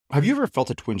Have you ever felt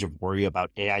a twinge of worry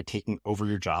about AI taking over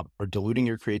your job or diluting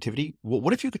your creativity? Well,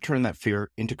 what if you could turn that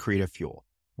fear into creative fuel?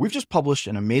 We've just published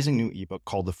an amazing new ebook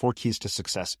called The 4 Keys to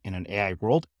Success in an AI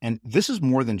World, and this is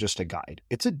more than just a guide.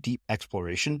 It's a deep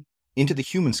exploration into the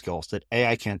human skills that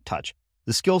AI can't touch,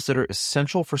 the skills that are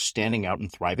essential for standing out and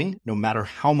thriving, no matter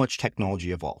how much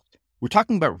technology evolves. We're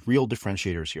talking about real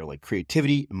differentiators here, like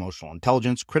creativity, emotional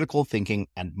intelligence, critical thinking,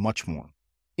 and much more.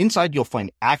 Inside, you'll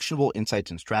find actionable insights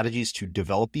and strategies to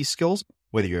develop these skills,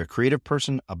 whether you're a creative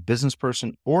person, a business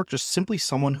person, or just simply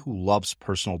someone who loves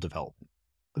personal development.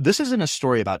 This isn't a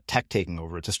story about tech taking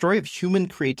over. It's a story of human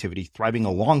creativity thriving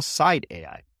alongside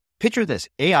AI. Picture this,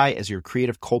 AI as your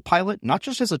creative co-pilot, not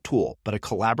just as a tool, but a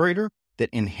collaborator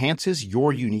that enhances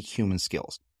your unique human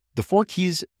skills. The 4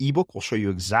 Keys ebook will show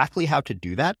you exactly how to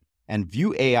do that and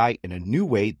view AI in a new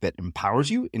way that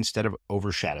empowers you instead of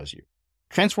overshadows you.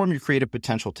 Transform your creative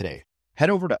potential today. Head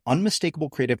over to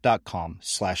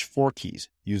unmistakablecreative.com/4keys.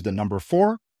 Use the number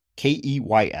 4,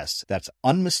 KEYS. That's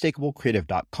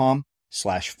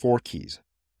unmistakablecreative.com/4keys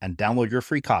and download your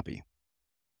free copy.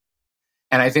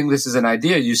 And I think this is an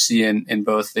idea you see in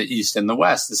both the East and the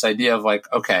West, this idea of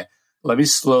like, okay, let me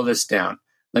slow this down.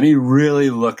 Let me really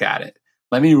look at it.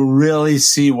 Let me really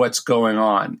see what's going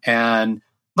on. And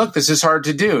look, this is hard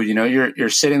to do. You know, you're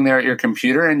sitting there at your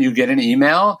computer and you get an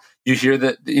email. You hear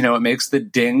that, you know, it makes the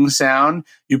ding sound.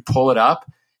 You pull it up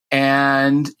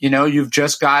and, you know, you've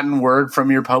just gotten word from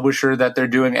your publisher that they're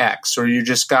doing X, or you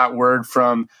just got word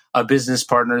from a business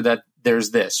partner that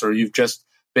there's this, or you've just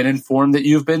been informed that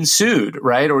you've been sued,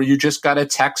 right? Or you just got a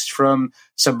text from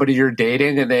somebody you're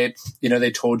dating and they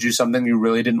told you something you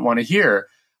really didn't want to hear.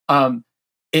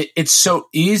 It's so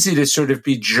easy to sort of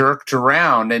be jerked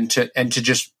around and to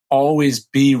just always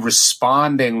be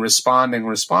responding,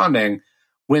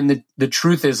 when the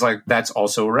truth is like that's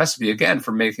also a recipe again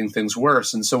for making things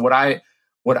worse. And so what I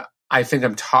think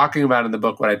I'm talking about in the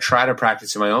book, what I try to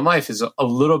practice in my own life is a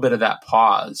little bit of that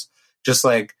pause, just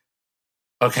like,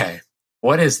 okay,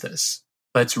 what is this?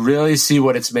 Let's really see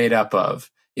what it's made up of.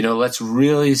 You know, let's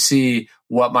really see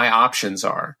what my options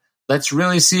are. Let's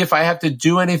really see if I have to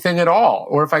do anything at all,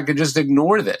 or if I could just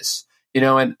ignore this, you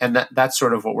know, and that's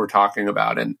sort of what we're talking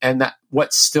about. And that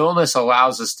what stillness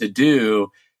allows us to do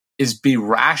is be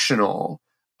rational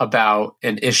about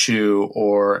an issue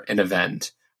or an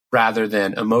event rather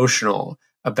than emotional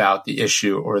about the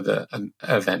issue or the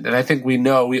event. And I think we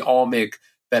all make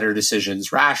better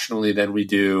decisions rationally than we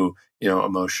do, you know,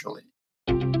 emotionally.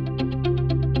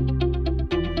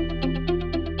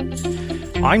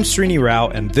 I'm Srini Rao,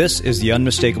 and this is the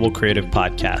Unmistakable Creative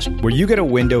Podcast, where you get a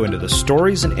window into the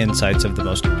stories and insights of the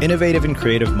most innovative and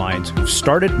creative minds who've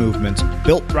started movements,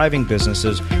 built thriving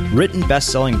businesses, written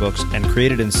best-selling books, and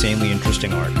created insanely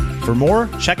interesting art. For more,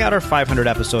 check out our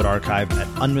 500-episode archive at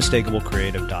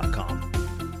unmistakablecreative.com.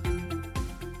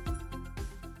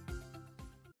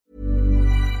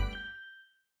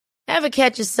 Ever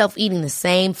catch yourself eating the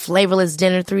same flavorless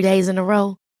dinner 3 days in a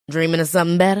row? Dreaming of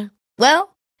something better? Well,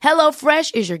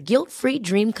 HelloFresh is your guilt-free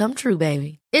dream come true,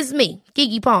 baby. It's me,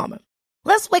 Keke Palmer.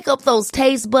 Let's wake up those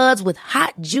taste buds with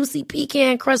hot, juicy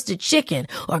pecan-crusted chicken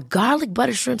or garlic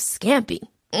butter shrimp scampi.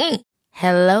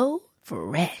 Hello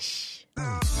Fresh.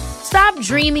 Stop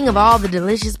dreaming of all the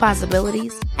delicious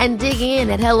possibilities and dig in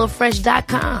at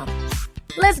HelloFresh.com.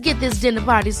 Let's get this dinner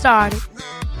party started.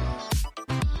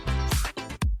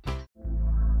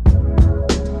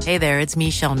 Hey there, it's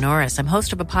Michelle Norris. I'm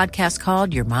host of a podcast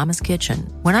called Your Mama's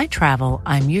Kitchen. When I travel,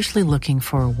 I'm usually looking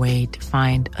for a way to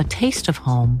find a taste of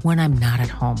home when I'm not at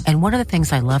home. And one of the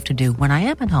things I love to do when I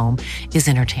am at home is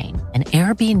entertain. And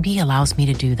Airbnb allows me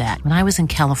to do that. When I was in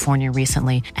California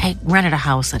recently, I rented a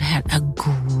house that had a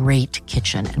great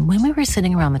kitchen. And when we were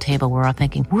sitting around the table, we were all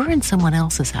thinking, we're in someone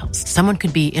else's house. Someone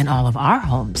could be in all of our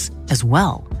homes as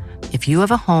well. If you have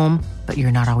a home, but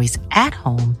you're not always at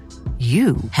home,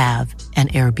 you have an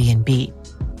Airbnb.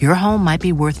 Your home might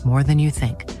be worth more than you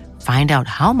think. Find out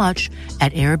how much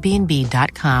at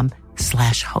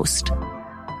airbnb.com/host.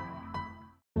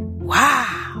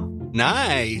 Wow.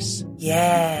 Nice.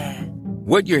 Yeah.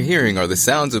 What you're hearing are the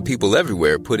sounds of people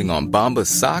everywhere putting on Bombas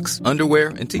socks, underwear,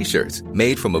 and T-shirts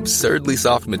made from absurdly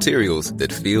soft materials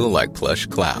that feel like plush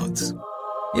clouds.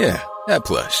 Yeah, that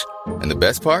plush. And the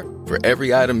best part? For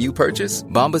every item you purchase,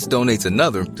 Bombas donates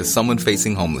another to someone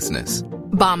facing homelessness.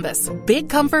 Bombas. Big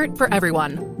comfort for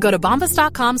everyone. Go to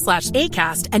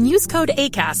bombas.com/ACAST and use code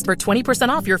ACAST for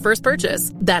 20% off your first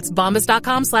purchase. That's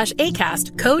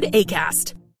bombas.com/ACAST. Code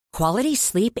ACAST. Quality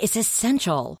sleep is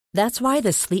essential. That's why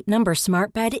the Sleep Number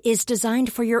Smart Bed is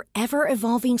designed for your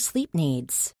ever-evolving sleep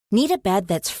needs. Need a bed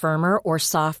that's firmer or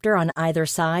softer on either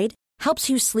side? helps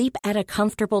you sleep at a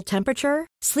comfortable temperature?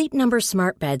 Sleep Number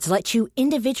Smart Beds let you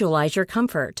individualize your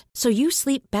comfort so you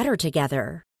sleep better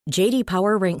together. J.D.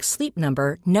 Power ranks Sleep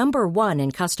Number number 1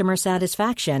 in customer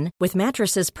satisfaction with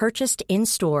mattresses purchased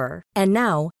in-store. And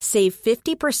now, save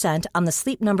 50% on the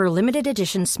Sleep Number Limited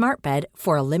Edition Smart Bed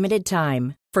for a limited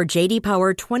time. For J.D.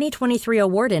 Power 2023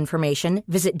 award information,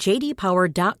 visit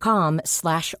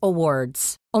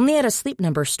jdpower.com/awards. Only at a Sleep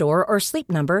Number store or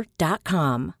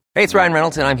sleepnumber.com. Hey, it's Ryan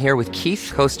Reynolds, and I'm here with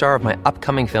Keith, co-star of my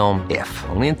upcoming film, If,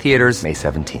 only in theaters May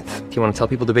 17th. Do you want to tell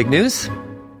people the big news?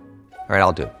 All right,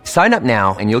 I'll do it. Sign up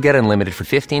now and you'll get unlimited for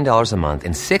 $15 a month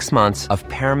and 6 months of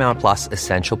Paramount Plus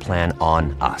Essential Plan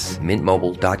on us.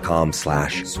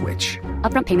 MintMobile.com/switch.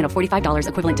 Upfront payment of $45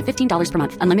 equivalent to $15 per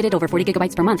month. Unlimited over 40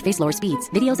 gigabytes per month. Face lower speeds.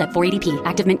 Videos at 480p.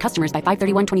 Active Mint customers by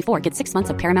 531.24 get 6 months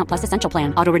of Paramount Plus Essential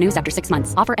Plan. Auto renews after 6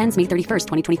 months. Offer ends May 31st,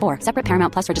 2024. Separate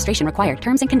Paramount Plus registration required.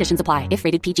 Terms and conditions apply if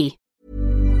rated PG.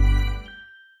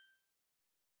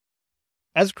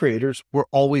 As creators, we're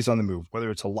always on the move.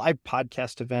 Whether it's a live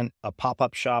podcast event, a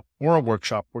pop-up shop, or a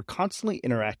workshop, we're constantly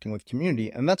interacting with community,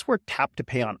 and that's where Tap to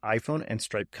Pay on iPhone and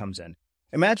Stripe comes in.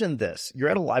 Imagine this. You're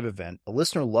at a live event, a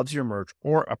listener loves your merch,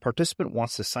 or a participant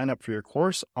wants to sign up for your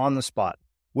course on the spot.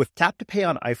 With Tap to Pay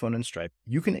on iPhone and Stripe,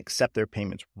 you can accept their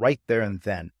payments right there and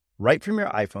then, right from your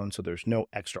iPhone, so there's no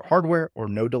extra hardware or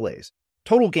no delays.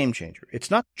 Total game changer. It's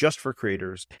not just for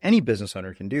creators. Any business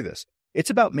owner can do this. It's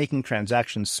about making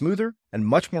transactions smoother and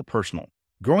much more personal,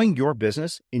 growing your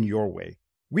business in your way.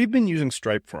 We've been using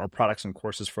Stripe for our products and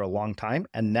courses for a long time,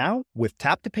 and now with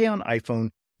Tap to Pay on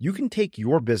iPhone, you can take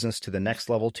your business to the next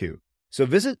level too. So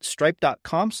visit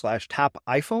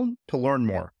stripe.com/tapiphone to learn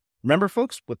more. Remember,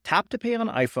 folks, with Tap to Pay on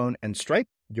iPhone and Stripe,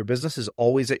 your business is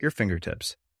always at your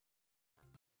fingertips.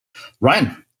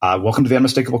 Ryan, welcome to the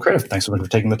Unmistakable Creative. Thanks so much for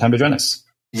taking the time to join us.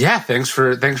 Yeah, thanks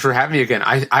for having me again.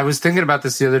 I was thinking about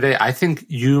this the other day. I think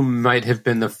you might have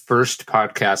been the first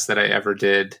podcast that I ever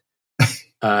did,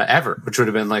 ever, which would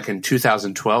have been like in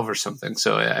 2012 or something.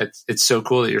 So it's so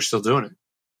cool that you're still doing it.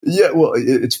 Yeah, well,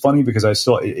 it's funny because I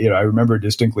still, I remember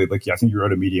distinctly, I think you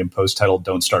wrote a Medium post titled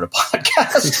 "Don't Start a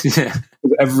Podcast." Yeah.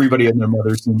 Everybody and their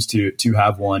mother seems to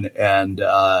have one, and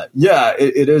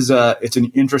it's an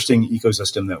interesting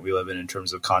ecosystem that we live in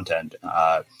terms of content.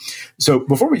 So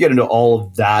before we get into all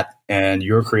of that and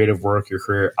your creative work, your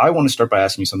career, I want to start by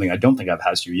asking you something I don't think I've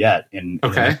asked you yet in the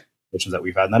conversations that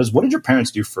we've had, and that is, what did your parents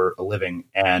do for a living,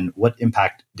 and what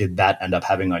impact did that end up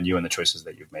having on you and the choices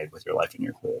that you've made with your life and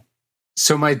your career?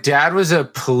 So my dad was a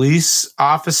police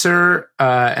officer,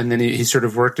 and then he sort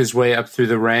of worked his way up through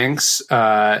the ranks.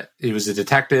 He was a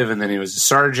detective, and then he was a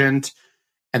sergeant.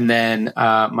 And then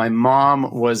my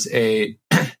mom was a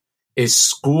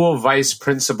school vice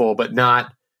principal, but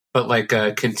like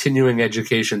a continuing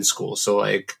education school. So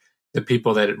like the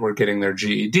people that were getting their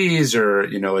GEDs, or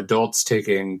adults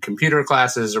taking computer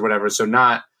classes or whatever. So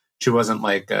she wasn't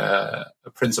like a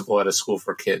principal at a school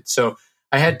for kids. So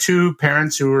I had two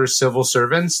parents who were civil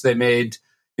servants. They made,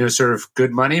 sort of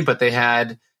good money, but they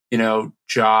had,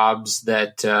 jobs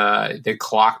that they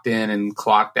clocked in and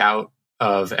clocked out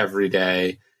of every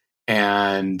day.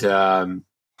 And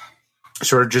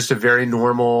sort of just a very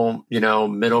normal,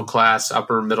 middle class,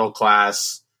 upper middle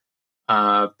class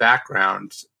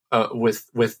background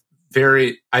with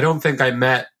very, I don't think I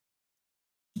met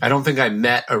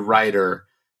a writer.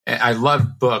 I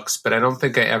loved books, but I don't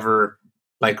think I ever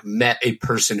met a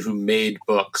person who made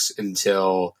books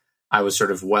until I was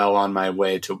sort of well on my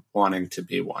way to wanting to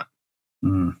be one.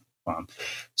 Wow.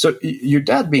 So your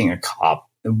dad being a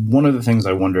cop, one of the things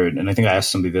I wondered, and I think I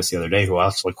asked somebody this the other day who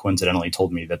actually coincidentally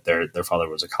told me that their father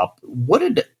was a cop. What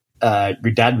did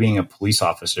your dad being a police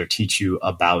officer teach you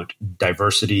about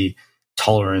diversity,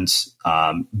 tolerance,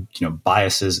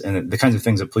 biases, and the kinds of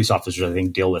things that police officers, I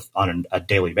think, deal with on a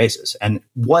daily basis? And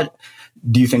what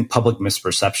do you think public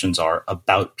misperceptions are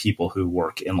about people who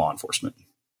work in law enforcement?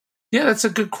 Yeah, that's a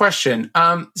good question.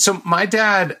 So my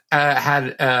dad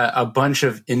had a bunch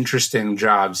of interesting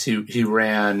jobs. He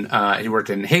worked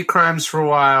in hate crimes for a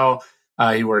while.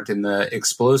 He worked in the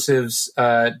explosives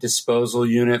disposal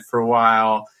unit for a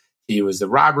while. He was the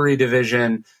robbery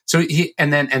division. So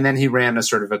and then he ran a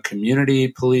sort of a community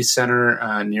police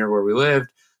center near where we lived.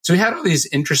 So he had all these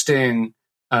interesting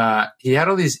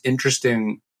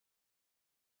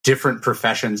different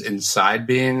professions inside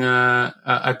being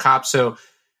a cop. So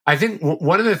I think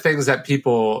one of the things that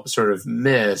people sort of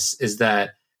miss is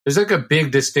that there's like a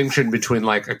big distinction between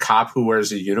like a cop who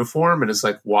wears a uniform and is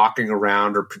like walking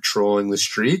around or patrolling the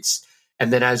streets.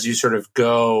 And then as you sort of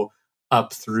go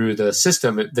up through the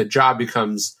system, the job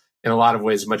becomes in a lot of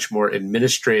ways much more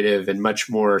administrative and much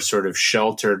more sort of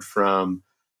sheltered from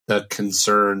the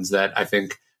concerns that I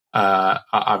think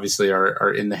obviously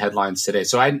are in the headlines today.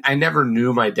 So I never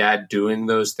knew my dad doing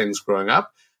those things growing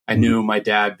up. I knew my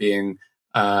dad being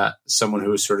someone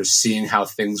who was sort of seeing how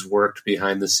things worked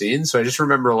behind the scenes. So I just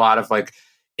remember a lot of like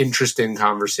interesting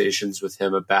conversations with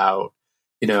him about,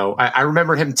 I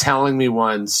remember him telling me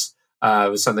once,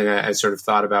 it was something I sort of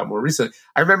thought about more recently.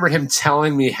 I remember him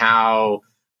telling me how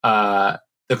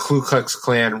the Ku Klux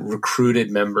Klan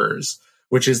recruited members,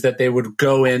 which is that they would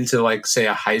go into like, say,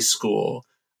 a high school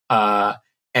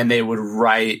and they would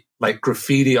write like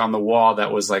graffiti on the wall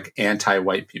that was like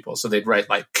anti-white people. So they'd write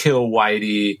like kill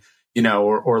whitey,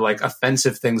 or like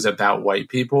offensive things about white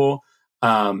people,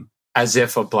 as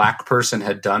if a black person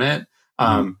had done it,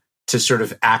 to sort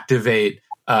of activate,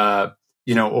 or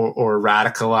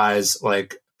radicalize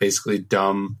like basically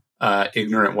dumb,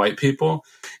 ignorant white people.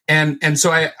 And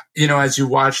so I, as you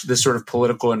watch this sort of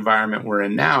political environment we're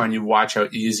in now, and you watch how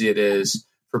easy it is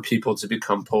for people to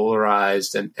become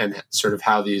polarized and sort of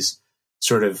how these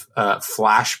sort of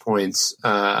flashpoints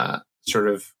sort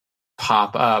of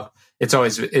pop up. It's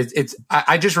always,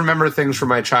 I just remember things from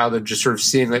my childhood, just sort of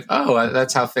seeing like, oh,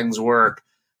 that's how things work.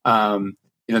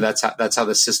 That's how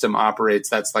the system operates.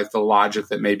 That's like the logic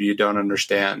that maybe you don't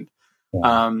understand.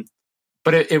 Yeah.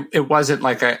 But it wasn't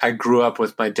like I grew up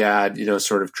with my dad,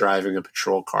 sort of driving a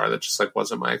patrol car. That just like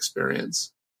wasn't my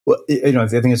experience. Well, I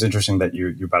think it's interesting that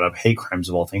you brought up hate crimes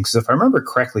of all things. Because if I remember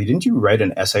correctly, didn't you write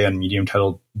an essay on Medium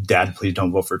titled "Dad, Please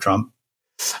Don't Vote for Trump"?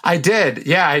 I did.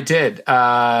 Yeah, I did.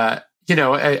 I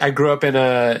grew up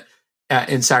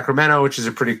in Sacramento, which is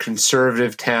a pretty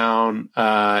conservative town,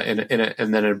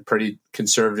 and then a pretty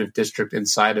conservative district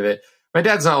inside of it. My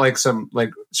dad's not like some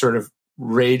like sort of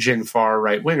raging far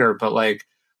right winger, but like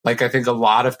I think a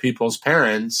lot of people's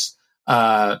parents.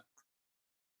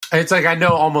 It's like I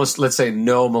know almost, let's say,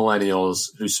 no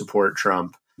millennials who support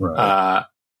Trump, right.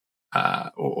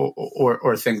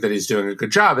 Or think that he's doing a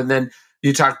good job. And then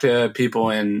you talk to people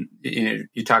and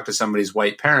you talk to somebody's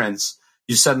white parents,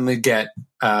 you suddenly get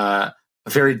a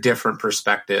very different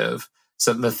perspective.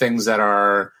 Some of the things that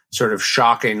are sort of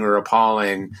shocking or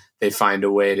appalling, they find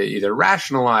a way to either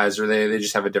rationalize or they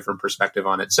just have a different perspective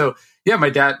on it. So yeah, my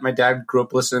dad grew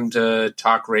up listening to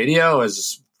talk radio,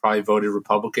 has probably voted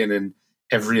Republican in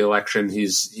every election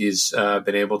he's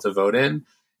been able to vote in.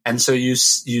 And so you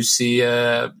see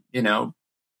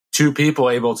two people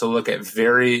able to look at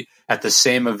the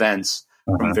same events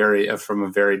from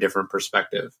a very different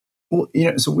perspective. Well,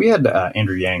 so we had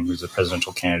Andrew Yang, who's a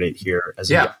presidential candidate here, as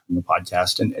a guest on the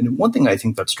podcast. And one thing I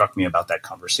think that struck me about that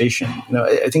conversation,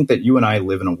 I think that you and I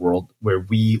live in a world where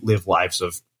we live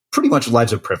pretty much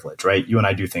lives of privilege, right? You and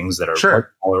I do things that are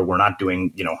smaller. We're not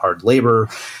doing, hard labor.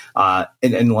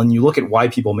 And when you look at why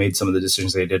people made some of the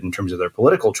decisions they did in terms of their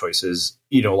political choices,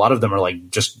 a lot of them are like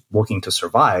just working to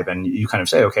survive. And you kind of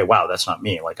say, okay, wow, that's not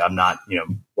me. Like I'm not,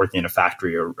 working in a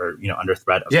factory or under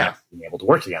threat of not being able to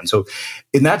work again. So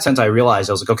in that sense, I realized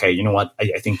I was like, okay, you know what?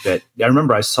 I think that I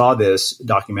remember I saw this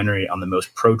documentary on the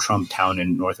most pro-Trump town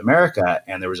in North America,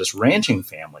 and there was this ranching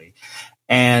family.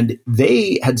 And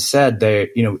they had said that,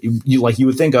 you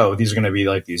would think, oh, these are going to be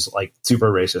like these like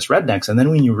super racist rednecks. And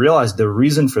then when you realize the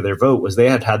reason for their vote was they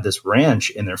had this ranch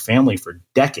in their family for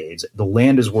decades. The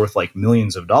land is worth like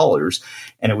millions of dollars,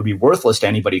 and it would be worthless to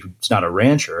anybody who's not a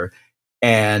rancher.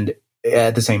 And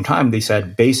at the same time, they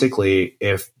said basically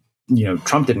if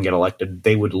Trump didn't get elected,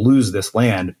 they would lose this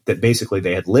land that basically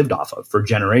they had lived off of for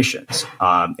generations.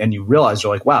 And you realize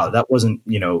you're like, wow, that wasn't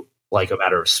like a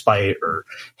matter of spite or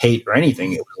hate or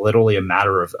anything. It was literally a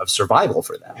matter of survival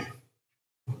for them.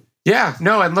 Yeah,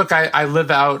 no. And look, I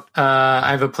live out, I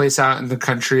have a place out in the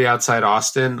country outside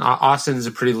Austin. Austin is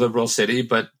a pretty liberal city,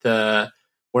 but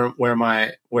where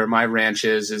my ranch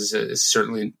is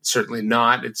certainly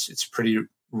not. It's pretty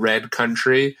red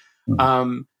country.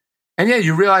 Mm-hmm. And yeah,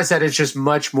 you realize that it's just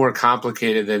much more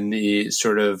complicated than the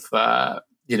sort of, that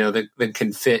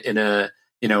can fit in a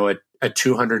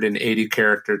 280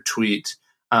 character tweet,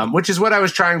 which is what I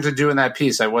was trying to do in that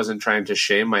piece. I wasn't trying to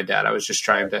shame my dad. I was just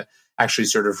trying to actually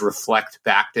sort of reflect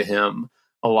back to him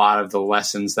a lot of the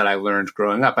lessons that I learned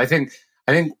growing up. I think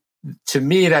to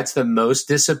me, that's the most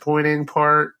disappointing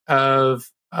part of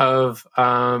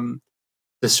the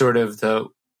sort of the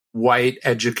white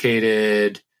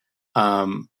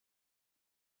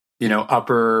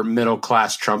upper middle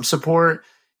class Trump support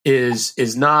is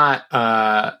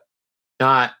the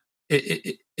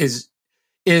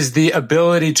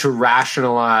ability to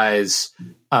rationalize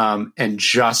and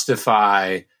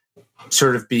justify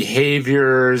sort of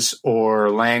behaviors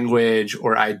or language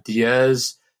or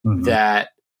ideas that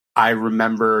I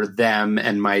remember them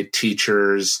and my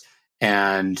teachers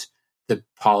and the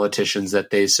politicians that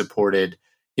they supported,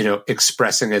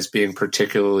 expressing as being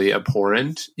particularly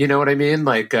abhorrent. You know what I mean?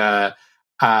 Like,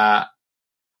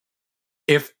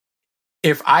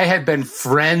 if I had been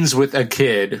friends with a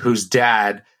kid whose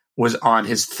dad was on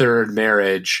his third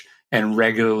marriage and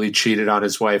regularly cheated on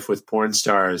his wife with porn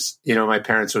stars, my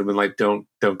parents would have been like, don't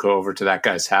go over to that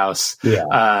guy's house.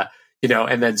 Yeah.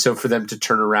 And then so for them to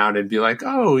turn around and be like,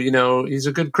 oh, he's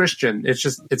a good Christian.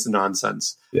 It's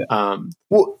nonsense. Yeah.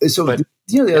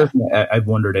 The other thing I've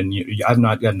wondered, and I've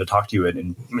not gotten to talk to you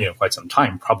in quite some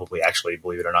time, probably actually,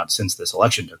 believe it or not, since this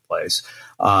election took place.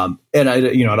 And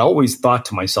I'd always thought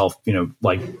to myself,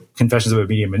 like Confessions of a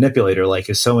Media Manipulator, like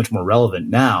is so much more relevant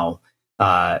now.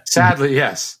 Sadly,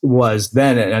 yes. Was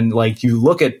then. And like you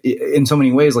look at in so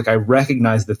many ways, like I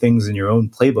recognize the things in your own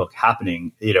playbook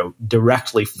happening,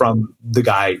 directly from the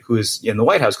guy who is in the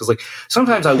White House. Cause like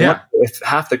sometimes I wonder if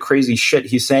half the crazy shit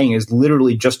he's saying is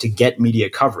literally just to get media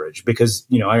coverage because,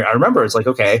 I remember it's like,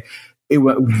 okay,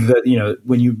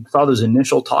 when you saw those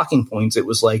initial talking points, it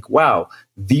was like, wow,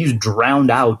 these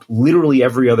drowned out literally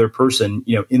every other person,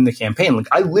 in the campaign. Like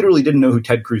I literally didn't know who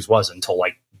Ted Cruz was until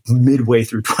like midway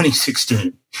through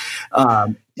 2016.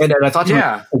 And I thought,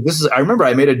 I remember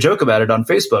I made a joke about it on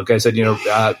Facebook. I said,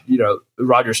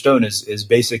 Roger Stone is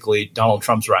basically Donald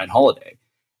Trump's Ryan Holiday.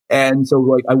 And so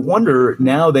like, I wonder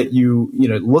now that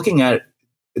looking at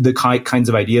the kinds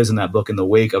of ideas in that book in the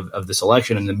wake of this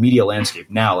election and the media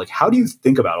landscape now, like, how do you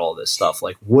think about all this stuff?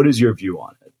 Like, what is your view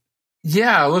on it?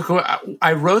 Yeah, look,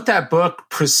 I wrote that book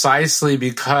precisely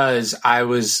because I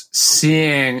was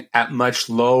seeing at much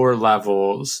lower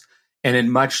levels and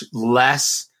in much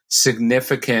less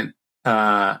significant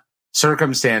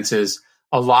circumstances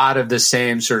a lot of the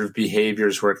same sort of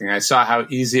behaviors working. I saw how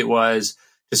easy it was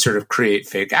to sort of create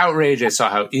fake outrage. I saw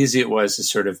how easy it was to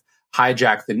sort of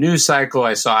hijack the news cycle.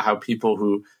 I saw how people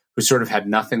who sort of had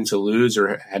nothing to lose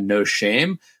or had no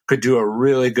shame could do a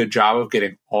really good job of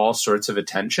getting all sorts of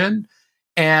attention.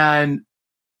 And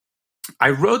I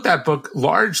wrote that book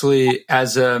largely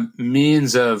as a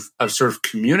means of sort of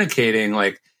communicating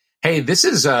like, hey, this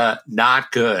is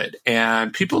not good.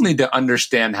 And people need to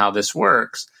understand how this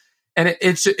works. And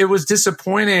it was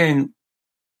disappointing.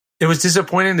 It was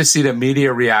disappointing to see the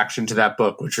media reaction to that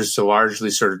book, which was to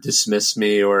largely sort of dismiss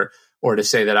me or to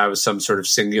say that I was some sort of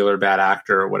singular bad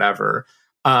actor or whatever.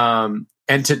 And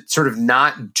to sort of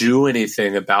not do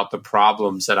anything about the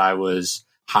problems that I was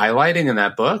highlighting in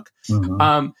that book.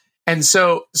 Mm-hmm. And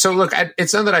so look,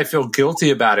 it's not that I feel guilty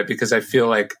about it because I feel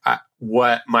like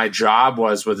what my job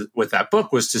was with that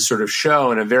book was to sort of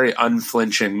show in a very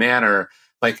unflinching manner,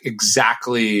 like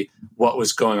exactly what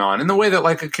was going on in the way that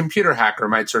like a computer hacker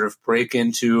might sort of break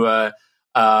into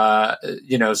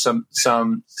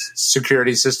some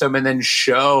security system and then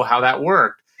show how that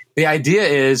worked. The idea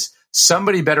is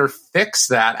somebody better fix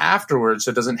that afterwards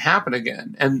so it doesn't happen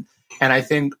again. And I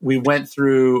think we went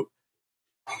through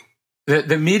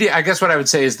the media. I guess what I would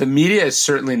say is the media is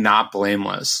certainly not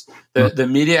blameless. The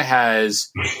media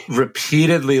has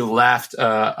repeatedly left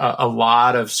a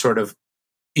lot of sort of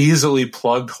easily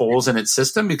plugged holes in its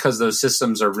system because those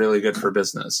systems are really good for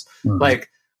business. Mm-hmm. Like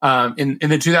in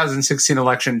the 2016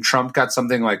 election, Trump got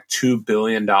something like $2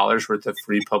 billion worth of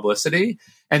free publicity.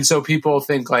 And so people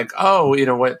think like, oh,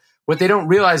 what they don't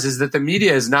realize is that the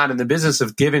media is not in the business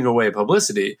of giving away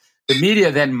publicity. The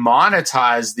media then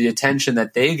monetized the attention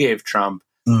that they gave Trump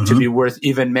mm-hmm. to be worth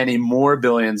even many more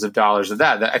billions of dollars of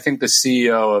that. I think the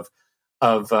CEO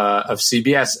of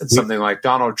CBS said something like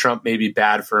Donald Trump may be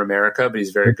bad for America, but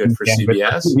he's very good for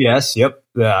CBS. Yes, yep,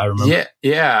 yeah, I remember.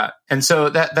 Yeah, and so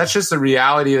that's just the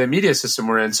reality of the media system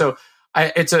we're in. So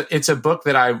it's a book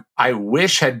that I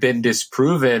wish had been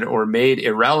disproven or made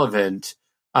irrelevant,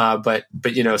 but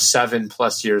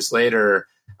 7+ years later.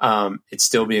 It's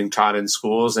still being taught in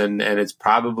schools, and it's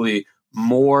probably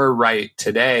more right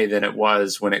today than it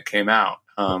was when it came out,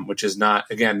 which is not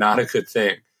a good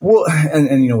thing. Well,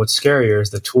 and what's scarier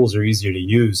is the tools are easier to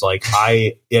use. Like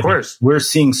of course, we're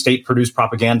seeing state-produced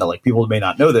propaganda. Like people may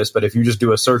not know this, but if you just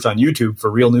do a search on YouTube for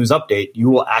Real News Update, you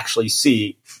will actually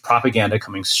see propaganda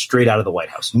coming straight out of the White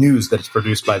House, news that is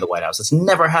produced by the White House. It's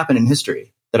never happened in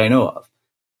history that I know of.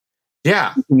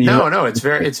 Yeah, no, it's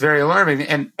very alarming.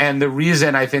 And the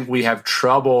reason I think we have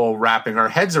trouble wrapping our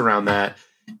heads around that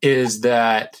is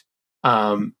that,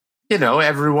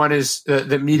 everyone is,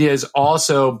 the media is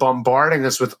also bombarding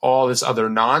us with all this other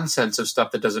nonsense of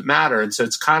stuff that doesn't matter. And so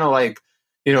it's kind of like,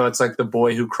 it's like the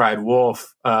boy who cried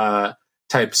wolf,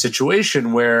 type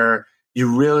situation where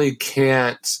you really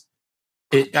can't,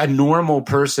 a normal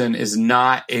person is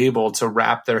not able to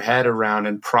wrap their head around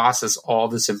and process all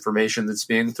this information that's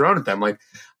being thrown at them. Like,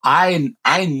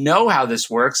 I know how this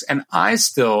works, and I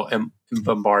still am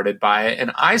bombarded by it,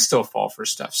 and I still fall for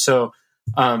stuff. So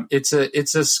it's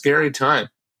a scary time.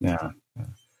 Yeah.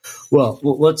 Well,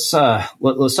 let's talk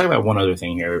about one other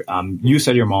thing here. You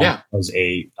said your mom was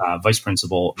a vice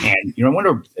principal, and I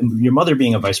wonder, your mother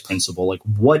being a vice principal, like,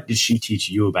 what did she teach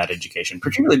you about education?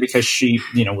 Particularly because she,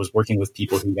 was working with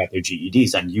people who got their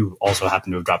GEDs, and you also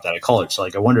happen to have dropped out of college. So,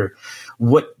 like, I wonder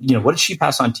what did she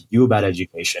pass on to you about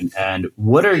education, and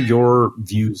what are your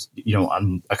views,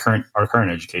 on our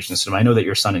current education system? I know that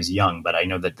your son is young, but I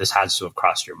know that this has to have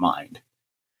crossed your mind.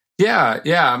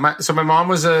 Yeah. So my mom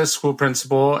was a school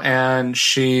principal, and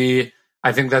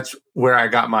I think that's where I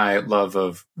got my love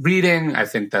of reading. I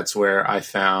think that's where I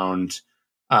found,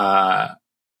 I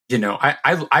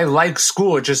like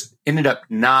school. It just ended up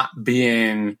not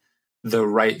being the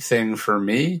right thing for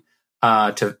me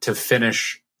to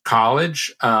finish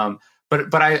college. But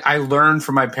I learned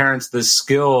from my parents the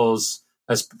skills,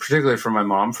 particularly from my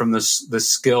mom, from the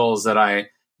skills that I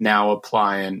now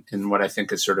apply in what I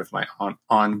think is sort of my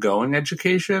ongoing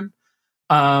education.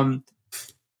 But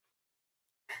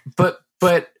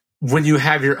when you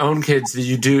have your own kids,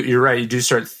 you're right, you do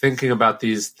start thinking about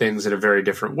these things in a very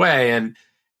different way. And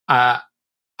I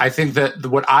think that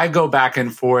what I go back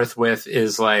and forth with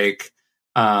is like,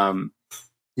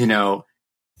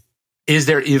 is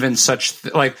there even such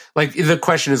like the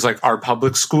question is like, are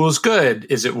public schools good?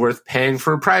 Is it worth paying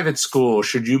for a private school?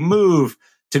 Should you move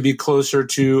to be closer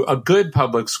to a good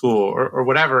public school or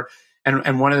whatever?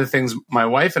 And one of the things my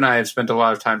wife and I have spent a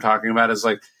lot of time talking about is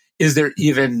like, is there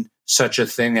even such a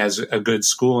thing as a good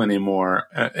school anymore?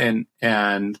 And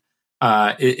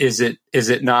is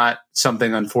it not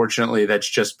something, unfortunately, that's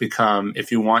just become,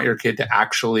 if you want your kid to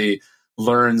actually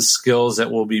learn skills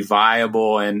that will be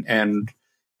viable and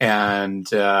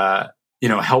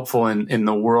helpful in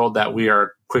the world that we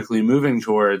are quickly moving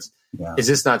towards? Yeah. Is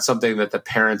this not something that the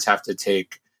parents have to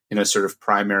take, sort of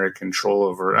primary control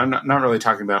over? I'm not really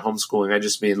talking about homeschooling. I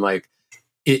just mean like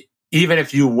even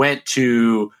if you went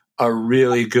to a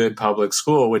really good public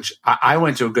school, which I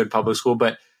went to a good public school,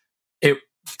 but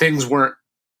things weren't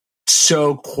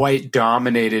so quite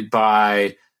dominated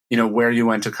by, where you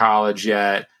went to college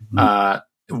yet, how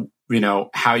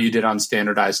you did on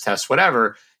standardized tests,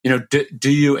 whatever, do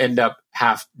you end up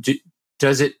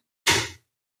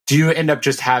do you end up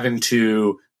just having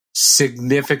to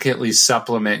significantly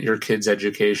supplement your kid's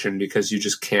education because you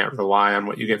just can't rely on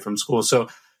what you get from school? So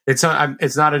it's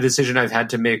not a decision I've had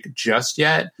to make just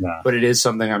yet, but it is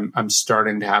something I'm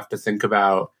starting to have to think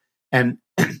about. And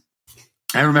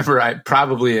I remember I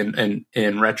probably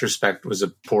in retrospect was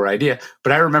a poor idea,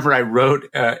 but I remember I wrote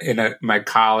in my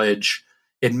college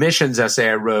admissions essay,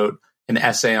 I wrote an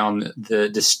essay on the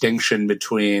distinction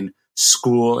between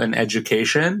school and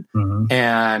education. Mm-hmm.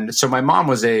 And so my mom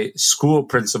was a school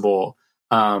principal,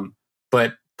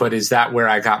 but is that where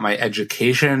I got my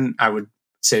education? I would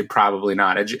say probably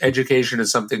not. Education is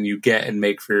something you get and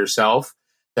make for yourself,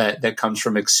 that comes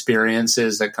from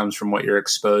experiences, that comes from what you're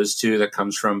exposed to, that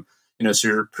comes from, so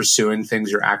you're pursuing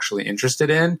things you're actually interested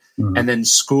in. Mm-hmm. And then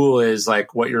school is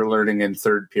like what you're learning in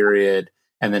third period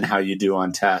and then how you do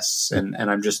on tests. And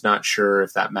I'm just not sure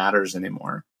if that matters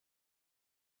anymore.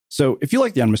 So if you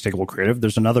like The Unmistakable Creative,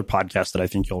 there's another podcast that I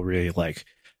think you'll really like.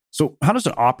 So how does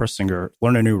an opera singer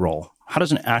learn a new role? How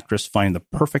does an actress find the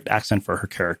perfect accent for her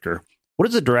character? What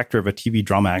does the director of a TV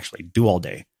drama actually do all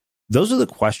day? Those are the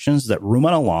questions that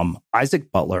Ruman alum Isaac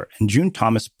Butler and June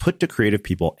Thomas put to creative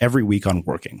people every week on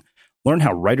Working. Learn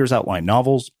how writers outline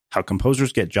novels, how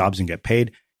composers get jobs and get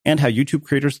paid, and how YouTube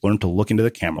creators learn to look into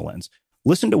the camera lens.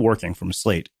 Listen to Working from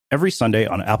Slate every Sunday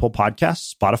on Apple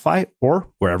Podcasts, Spotify, or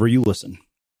wherever you listen.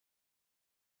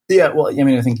 Yeah, well, I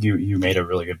mean, I think you made a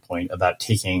really good point about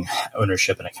taking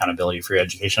ownership and accountability for your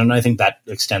education. And I think that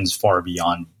extends far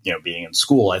beyond, being in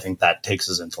school. I think that takes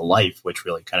us into life, which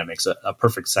really kind of makes a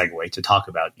perfect segue to talk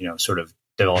about, sort of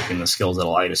developing the skills that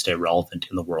allow you to stay relevant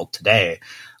in the world today.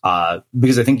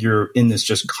 Because I think you're in this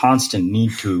just constant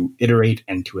need to iterate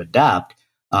and to adapt.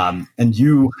 And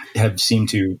you have seemed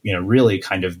to, really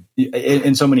kind of,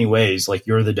 in so many ways, like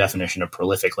you're the definition of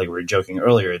prolific. Like we were joking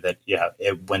earlier that,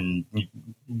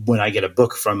 when I get a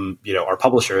book from, our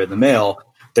publisher in the mail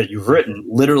that you've written,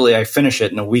 literally I finish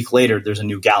it and a week later, there's a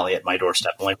new galley at my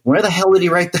doorstep. I'm like, where the hell did he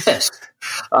write this?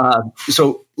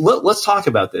 So let's talk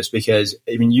about this because,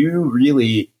 I mean,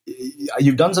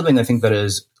 you've done something I think that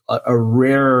is a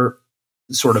rare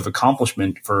sort of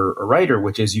accomplishment for a writer,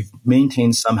 which is you've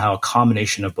maintained somehow a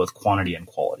combination of both quantity and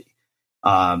quality.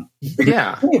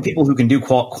 Yeah. People who can do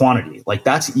quantity, like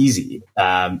that's easy.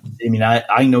 I mean,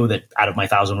 I know that out of my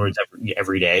 1,000 words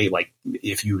every day, like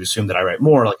if you assume that I write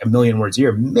more, like 1,000,000 words a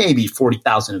year, maybe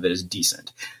 40,000 of it is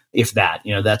decent. If that,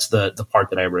 that's the part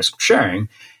that I risk sharing.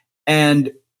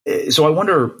 And so I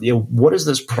wonder, what does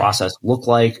this process look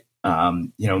like?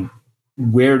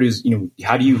 Where does,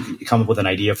 how do you come up with an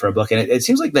idea for a book? And it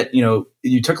seems like that,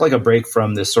 you took like a break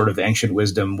from this sort of ancient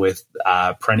wisdom with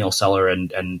Perennial Seller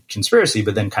and Conspiracy,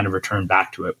 but then kind of returned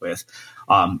back to it with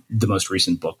the most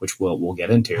recent book, which we'll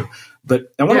get into.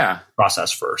 But I want to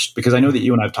process first, because I know that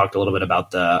you and I have talked a little bit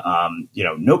about the,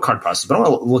 note card process, but I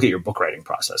want to look at your book writing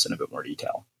process in a bit more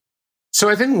detail. So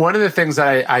I think one of the things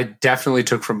that I definitely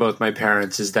took from both my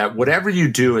parents is that whatever you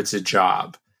do, it's a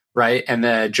job. Right. And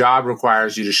the job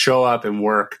requires you to show up and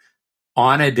work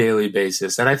on a daily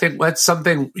basis. And I think that's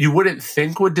something you wouldn't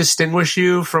think would distinguish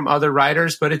you from other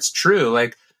writers, but it's true.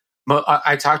 Like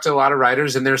I talk to a lot of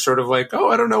writers and they're sort of like, oh,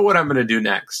 I don't know what I'm going to do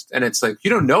next. And it's like, you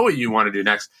don't know what you want to do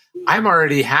next. I'm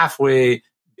already halfway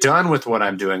done with what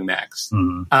I'm doing next.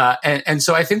 Mm-hmm. And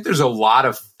so I think there's a lot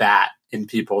of fat in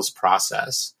people's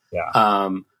process.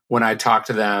 Yeah. When I talk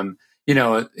to them,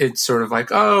 it's sort of like,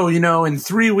 oh, in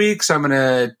 3 weeks, I'm going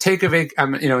to take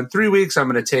in 3 weeks,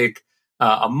 I'm going to take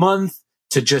a month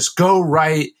to just go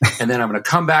write. And then I'm going to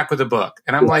come back with a book.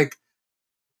 And I'm like,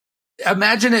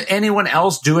 imagine anyone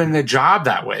else doing a job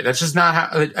that way. That's just not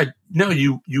how, no,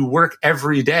 you work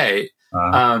every day.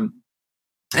 And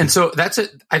so that's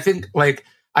it. I think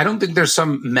I don't think there's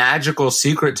some magical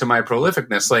secret to my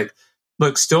prolificness. Like,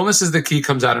 look, Stillness is the Key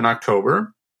comes out in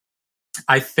October.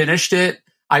 I finished it.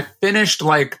 I finished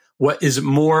what is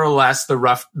more or less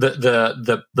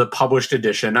the published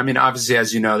edition. I mean, obviously,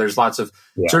 as you know, there's lots of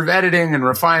sort of editing and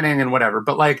refining and whatever,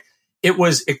 but it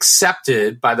was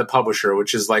accepted by the publisher,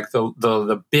 which is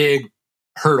the big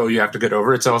hurdle you have to get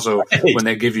over. It's also when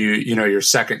they give you, your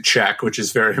second check, which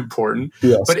is very important.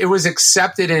 Yes. But it was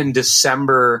accepted in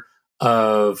December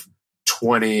of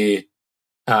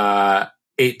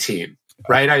 2018,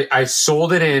 right? I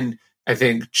sold it in, I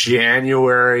think,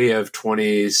 January of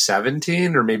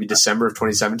 2017 or maybe December of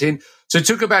 2017. So it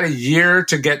took about a year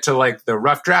to get to the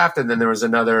rough draft. And then there was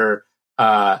another,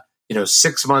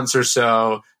 6 months or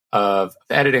so of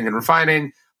editing and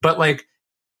refining. But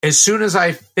as soon as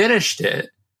I finished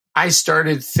it, I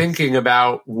started thinking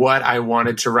about what I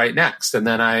wanted to write next. And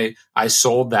then I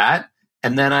sold that.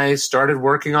 And then I started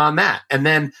working on that. And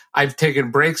then I've taken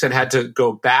breaks and had to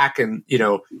go back and,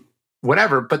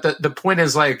 whatever. But the point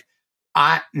is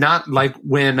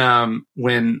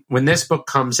when this book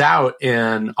comes out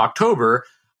in October,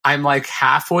 I'm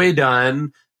halfway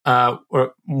done,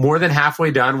 or more than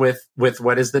halfway done with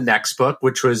what is the next book,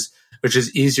 which is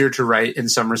easier to write in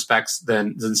some respects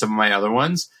than some of my other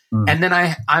ones. Mm. And then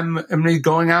I'm going to be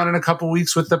going out in a couple of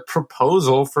weeks with the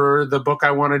proposal for the book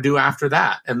I want to do after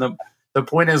that. And the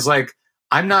point is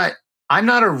I'm not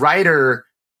a writer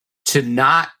to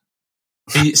not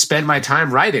spend my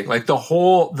time writing.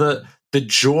 The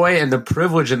joy and the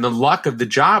privilege and the luck of the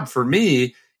job for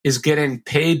me is getting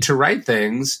paid to write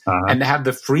things and to have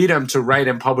the freedom to write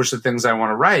and publish the things I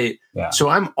want to write. Yeah. So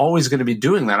I'm always going to be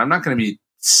doing that. I'm not going to be,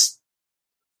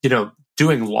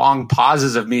 doing long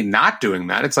pauses of me not doing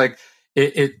that. It's like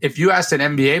if you asked an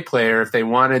NBA player if they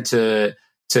wanted to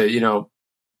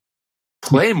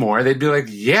play more, they'd be like,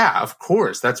 yeah, of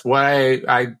course. That's what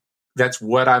that's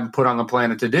what I'm put on the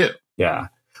planet to do. Yeah.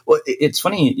 Well, it's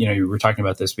funny, you were talking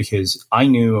about this because I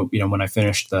knew, when I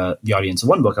finished the Audience of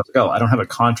One book, I was like, oh, I don't have a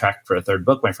contract for a third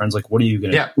book. My friend's like, what are you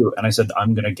going to do? And I said,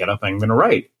 I'm going to get up and I'm going to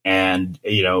write. And,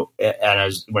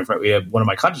 as my friend, we had one of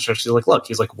my contracts,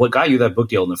 he's like, what got you that book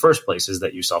deal in the first place is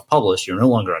that you self-published. You're no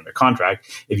longer under contract.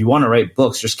 If you want to write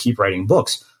books, just keep writing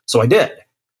books. So I did.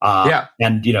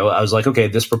 And, I was like, okay,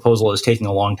 this proposal is taking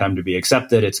a long time to be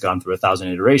accepted. It's gone through 1,000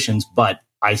 iterations, but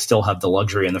I still have the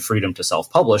luxury and the freedom to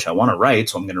self-publish. I want to write,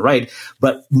 so I'm going to write.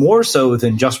 But more so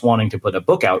than just wanting to put a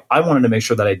book out, I wanted to make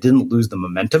sure that I didn't lose the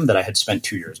momentum that I had spent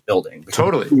 2 years building.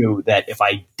 Totally. I knew that if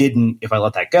I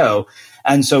let that go.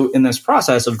 And so in this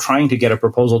process of trying to get a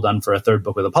proposal done for a third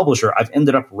book with a publisher, I've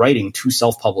ended up writing 2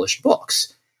 self-published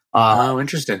books.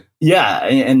 Interesting. Yeah.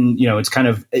 And, it's kind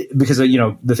of because,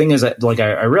 the thing is that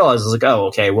I realized oh,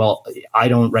 okay, well, I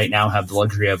don't right now have the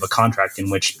luxury of a contract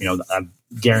in which, I'm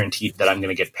guaranteed that I'm going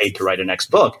to get paid to write a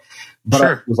next book. But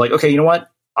sure. I was like, okay, you know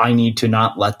what? I need to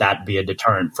not let that be a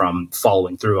deterrent from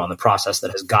following through on the process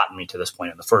that has gotten me to this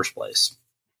point in the first place.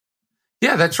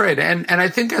 Yeah, that's right. And I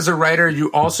think as a writer, you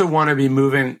also want to be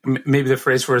moving, maybe the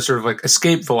phrase for sort of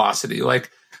escape velocity.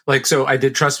 So I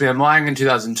did Trust Me, I'm Lying in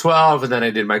 2012, and then I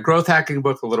did my growth hacking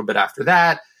book a little bit after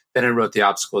that. Then I wrote The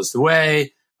Obstacle is the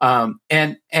Way.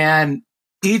 And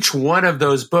each one of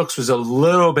those books was a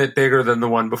little bit bigger than the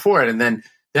one before it. And then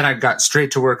I got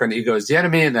straight to work on Ego is the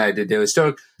Enemy, and then I did Daily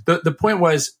Stoic. The point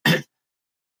was,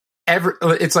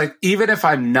 it's like, even if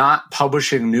I'm not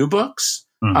publishing new books,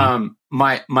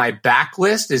 my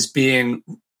backlist is being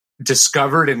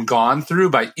discovered and gone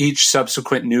through by each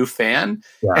subsequent new fan.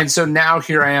 Yeah. And so now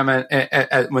here I am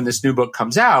when this new book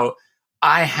comes out,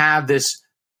 I have this,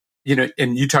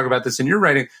 and you talk about this in your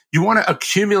writing, you want to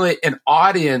accumulate an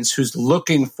audience who's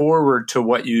looking forward to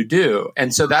what you do.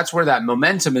 And so that's where that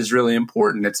momentum is really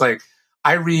important. It's like,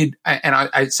 I read, and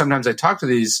I sometimes I talk to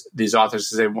these authors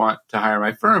because they want to hire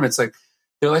my firm. It's like,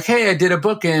 they're like, hey, I did a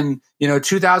book in,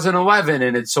 2011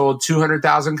 and it sold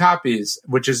 200,000 copies,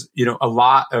 which is,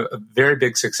 a very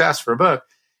big success for a book.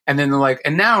 And then they're like,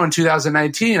 and now in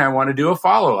 2019, I want to do a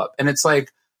follow-up. And it's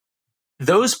like,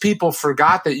 those people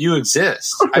forgot that you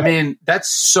exist. I mean, that's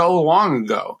so long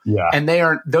ago. Yeah. And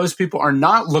those people are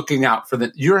not looking out for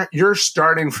you're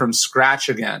starting from scratch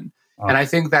again. And I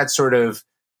think that's sort of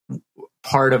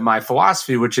part of my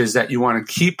philosophy, which is that you want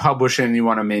to keep publishing, you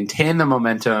want to maintain the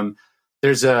momentum.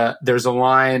 There's a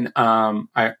line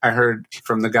I heard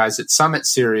from the guys at Summit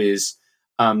Series.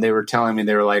 They were telling me,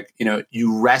 they were like,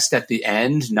 you rest at the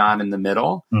end, not in the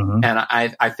middle. Mm-hmm. And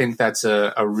I think that's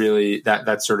a really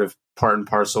that's sort of part and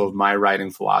parcel of my writing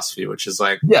philosophy, which is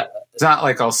like, it's not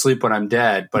like I'll sleep when I'm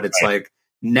dead, but it's like,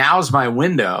 now's my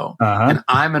window, and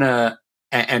I'm gonna,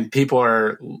 and people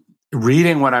are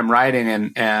reading what I'm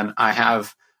writing, and I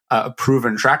have a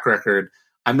proven track record.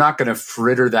 I'm not going to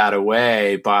fritter that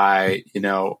away by,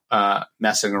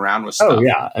 messing around with stuff. Oh,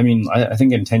 yeah. I mean, I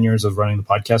think in 10 years of running the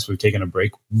podcast, we've taken a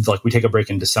break. Like, we take a break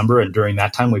in December, and during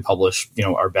that time, we publish,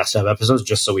 our best of episodes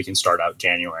just so we can start out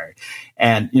January.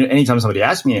 And, anytime somebody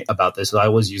asks me about this, I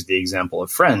always use the example of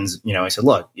Friends. I said,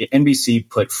 look, NBC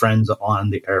put Friends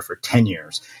on the air for 10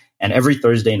 years. And every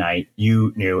Thursday night,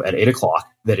 you knew at 8 o'clock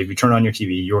that if you turn on your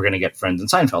TV, you were going to get Friends and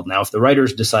Seinfeld. Now, if the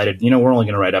writers decided, we're only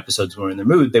going to write episodes when we're in the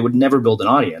mood, they would never build an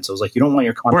audience. It was like, you don't want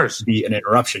your content to be an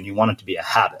interruption. You want it to be a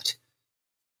habit.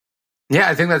 Yeah,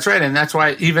 I think that's right. And that's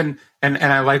why and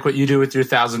I like what you do with your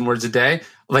 1,000 words a day.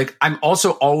 Like, I'm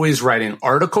also always writing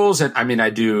articles. And I mean, I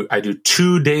do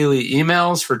 2 daily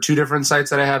emails for 2 different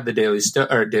sites that I have, the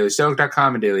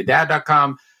dailystoic.com and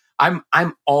dailydad.com. I'm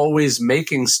always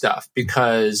making stuff,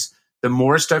 because the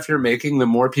more stuff you're making, the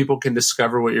more people can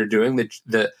discover what you're doing.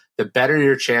 The better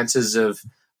your chances of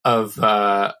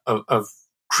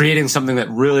creating something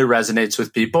that really resonates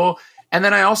with people. And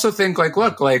then I also think,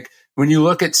 look, when you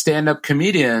look at stand-up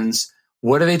comedians,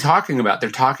 what are they talking about? They're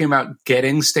talking about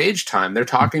getting stage time. They're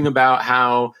talking about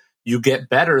how you get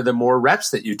better the more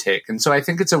reps that you take. And so I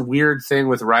think it's a weird thing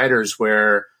with writers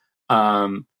where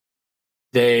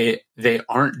they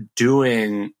aren't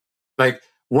doing,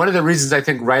 one of the reasons I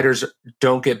think writers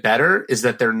don't get better is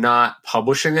that they're not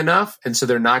publishing enough, and so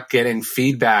they're not getting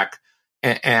feedback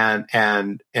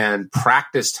and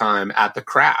practice time at the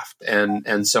craft,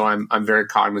 and so I'm very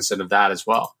cognizant of that as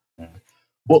well.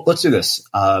 Well, let's do this.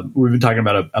 We've been talking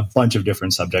about a bunch of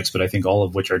different subjects, but I think all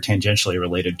of which are tangentially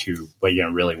related to,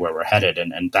 really where we're headed,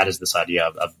 and that is this idea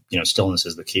of stillness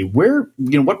is the key.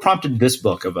 What prompted this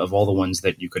book of all the ones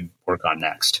that you could work on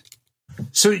next?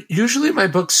 So usually my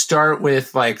books start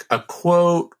with a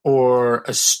quote or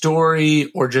a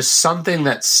story or just something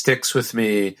that sticks with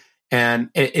me, and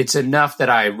it's enough that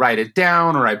I write it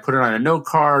down, or I put it on a note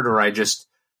card, or I just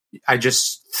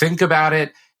think about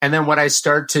it. And then what I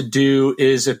start to do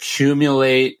is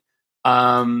accumulate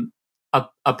a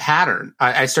pattern.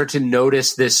 I start to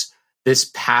notice this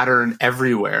pattern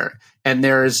everywhere. And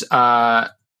there's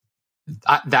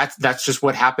that's just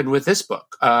what happened with this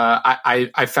book.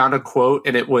 I found a quote,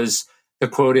 and the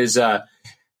quote is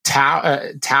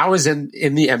Tao is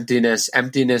in the emptiness.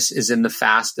 Emptiness is in the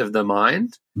fast of the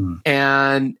mind.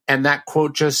 And that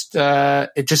quote just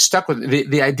stuck with me.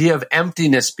 The idea of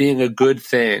emptiness being a good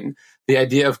thing. The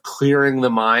idea of clearing the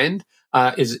mind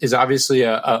is obviously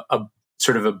a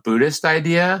sort of a Buddhist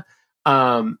idea,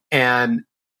 and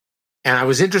I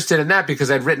was interested in that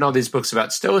because I'd written all these books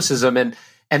about Stoicism, and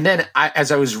then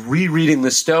as I was rereading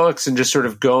the Stoics and just sort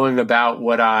of going about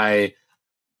what I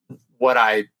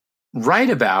write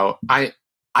about, I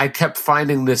kept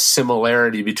finding this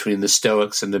similarity between the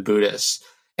Stoics and the Buddhists,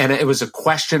 and it was a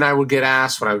question I would get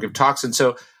asked when I would give talks, and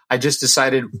so I just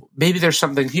decided maybe there's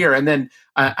something here. And then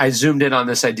I zoomed in on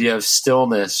this idea of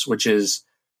stillness, which is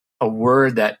a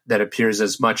word that appears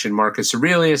as much in Marcus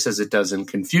Aurelius as it does in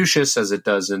Confucius, as it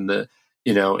does in the,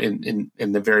 in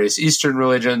the various Eastern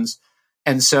religions.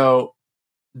 And so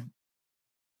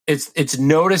it's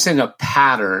noticing a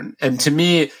pattern. And to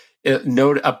me,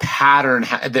 note a pattern,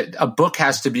 that a book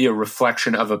has to be a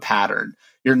reflection of a pattern.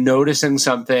 You're noticing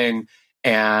something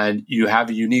and you have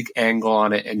a unique angle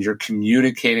on it and you're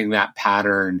communicating that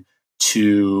pattern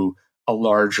to a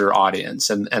larger audience.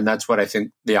 And that's what I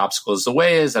think The Obstacle is the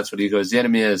Way is. That's what Ego is the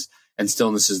Enemy is. And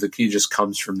Stillness is the Key just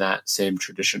comes from that same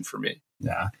tradition for me.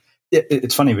 Yeah.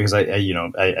 It's funny because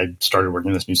I started working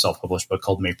on this new self-published book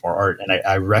called Make More Art. And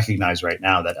I recognize right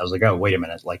now that I was like, oh, wait a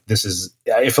minute. Like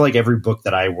I feel like every book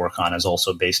that I work on is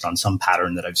also based on some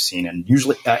pattern that I've seen. And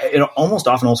usually it almost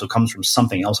often also comes from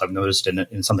something else I've noticed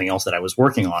in something else that I was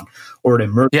working on, or it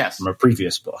emerged from a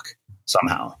previous book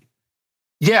somehow.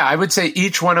 Yeah, I would say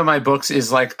each one of my books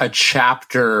is like a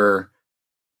chapter.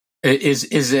 It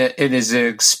is an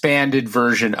expanded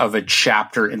version of a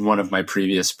chapter in one of my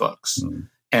previous books. Mm.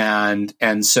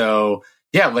 And so,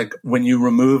 yeah, like when you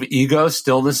remove ego,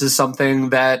 stillness is something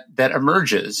that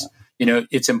emerges. You know,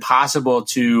 it's impossible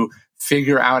to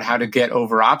figure out how to get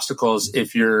over obstacles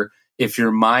if your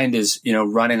mind is,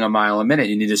 running a mile a minute.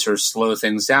 You need to sort of slow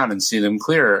things down and see them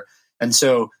clearer. And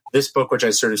so this book, which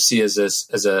I sort of see as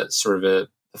a sort of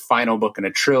a final book in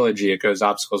a trilogy, it goes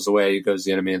Obstacles the Way, Ego is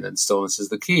the Enemy, and then Stillness is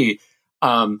the Key.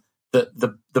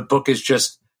 The book is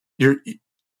just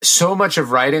so much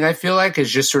of writing, I feel like,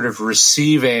 is just sort of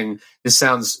receiving. This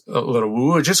sounds a little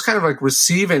woo, just kind of like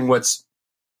receiving what's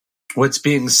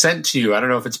being sent to you. I don't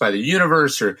know if it's by the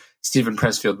universe, or Stephen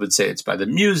Pressfield would say it's by the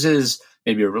muses.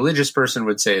 Maybe a religious person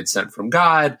would say it's sent from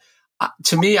God.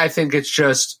 To me, I think it's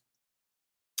just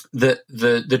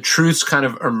the truths kind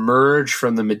of emerge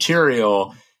from the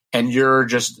material, and you're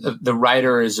just the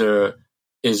writer is a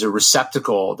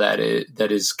receptacle that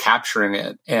is capturing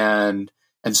it.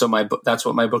 And so that's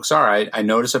what my books are. I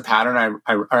notice a pattern,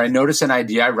 I notice an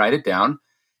idea, I write it down.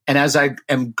 And as I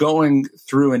am going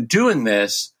through and doing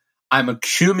this, I'm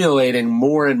accumulating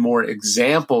more and more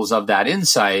examples of that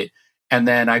insight. And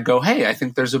then I go, hey, I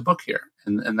think there's a book here.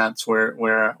 And that's where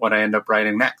what I end up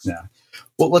writing next. Yeah.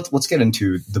 Well, let's get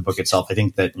into the book itself. I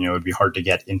think that, it would be hard to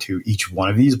get into each one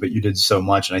of these, but you did so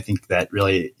much. And I think that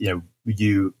really,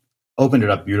 you opened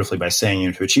it up beautifully by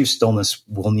saying, to achieve stillness,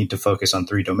 we'll need to focus on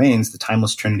three domains: the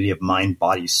timeless trinity of mind,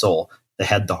 body, soul, the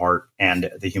head, the heart, and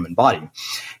the human body.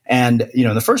 And,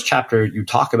 in the first chapter, you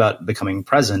talk about becoming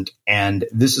present. And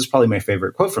this is probably my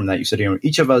favorite quote from that. You said,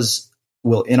 each of us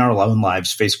will in our own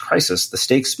lives face crisis. The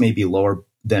stakes may be lower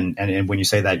than, and when you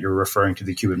say that, you're referring to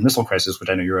the Cuban Missile Crisis, which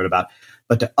I know you wrote about,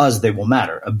 but to us, they will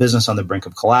matter. A business on the brink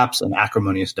of collapse, an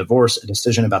acrimonious divorce, a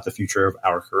decision about the future of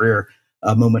our career,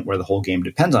 a moment where the whole game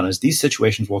depends on us. These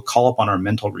situations will call upon our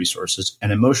mental resources.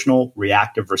 An emotional,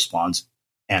 reactive response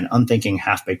and unthinking,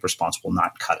 half-baked response will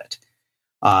not cut it.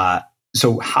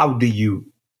 So how do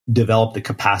you develop the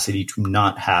capacity to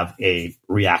not have a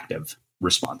reactive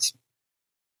response?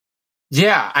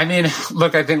 Yeah, I mean,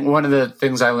 look, I think one of the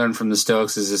things I learned from the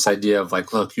Stoics is this idea of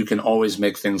like, look, you can always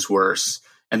make things worse.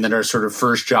 And then our sort of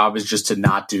first job is just to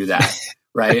not do that,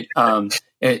 right?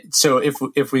 So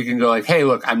if we can go like, hey,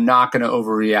 look, I'm not going to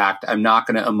overreact. I'm not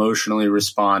going to emotionally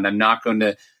respond. I'm not going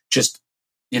to just,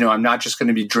 I'm not just going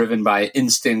to be driven by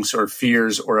instincts or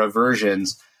fears or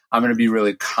aversions. I'm going to be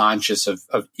really conscious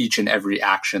of each and every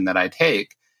action that I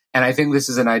take. And I think this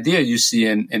is an idea you see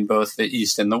in both the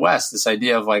East and the West, this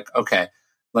idea of like, okay,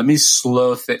 let me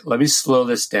slow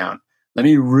this down. Let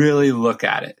me really look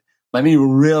at it. Let me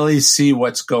really see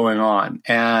what's going on.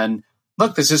 And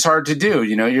look, this is hard to do.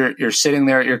 You're sitting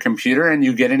there at your computer and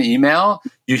you get an email,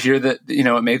 you hear that,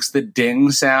 it makes the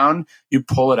ding sound, you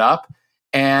pull it up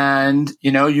and,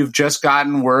 you've just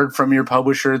gotten word from your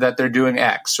publisher that they're doing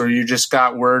X, or you just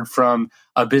got word from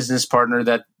a business partner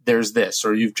that there's this,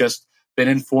 or you've just been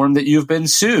informed that you've been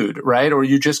sued, right? Or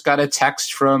you just got a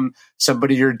text from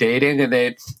somebody you're dating and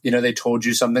they told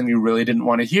you something you really didn't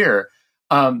want to hear.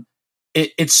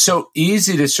 It's so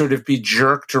easy to sort of be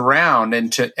jerked around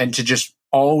and to just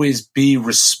always be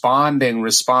responding,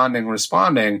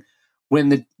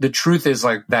 when the truth is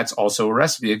like, that's also a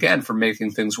recipe again for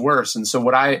making things worse. And so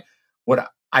what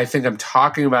I think I'm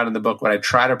talking about in the book, what I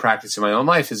try to practice in my own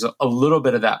life is a little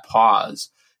bit of that pause,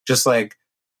 just like,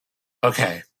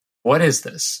 okay, what is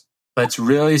this? Let's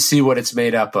really see what it's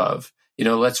made up of.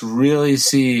 Let's really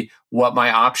see what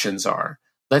my options are.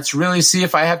 Let's really see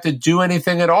if I have to do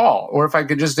anything at all, or if I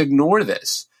could just ignore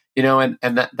this, and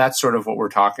that's sort of what we're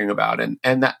talking about.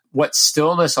 And that what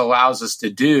stillness allows us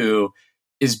to do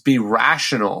is be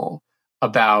rational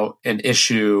about an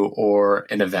issue or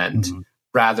an event,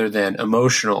 rather than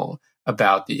emotional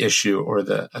about the issue or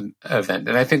the event.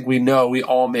 And I think we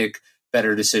all make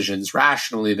better decisions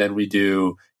rationally than we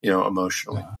do,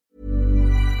 emotionally.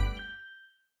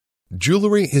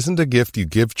 Jewelry isn't a gift you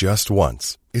give just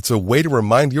once. It's a way to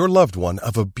remind your loved one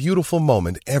of a beautiful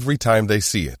moment every time they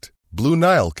see it. Blue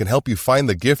Nile can help you find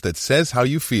the gift that says how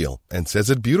you feel and says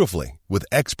it beautifully, with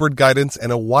expert guidance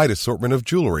and a wide assortment of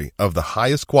jewelry of the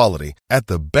highest quality at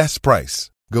the best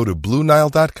price. Go to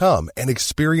BlueNile.com and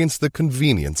experience the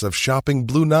convenience of shopping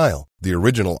Blue Nile, the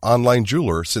original online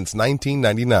jeweler since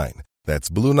 1999. That's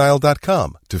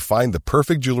BlueNile.com to find the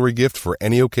perfect jewelry gift for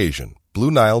any occasion.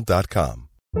 BlueNile.com.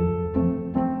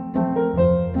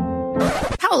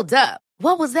 Hold up.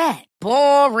 What was that?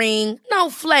 Boring. No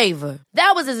flavor.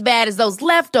 That was as bad as those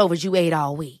leftovers you ate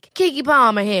all week. Keke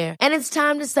Palmer here, and it's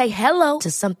time to say hello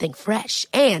to something fresh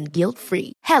and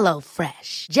guilt-free. Hello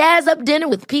Fresh. Jazz up dinner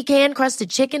with pecan-crusted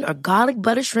chicken or garlic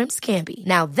butter shrimp scampi.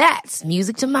 Now that's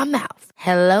music to my mouth.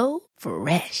 Hello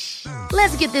Fresh.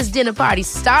 Let's get this dinner party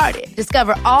started.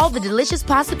 Discover all the delicious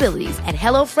possibilities at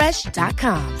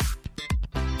HelloFresh.com.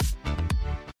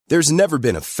 There's never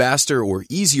been a faster or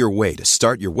easier way to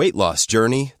start your weight loss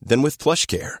journey than with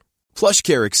PlushCare.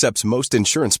 PlushCare accepts most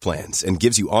insurance plans and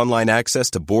gives you online access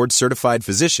to board-certified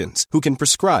physicians who can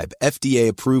prescribe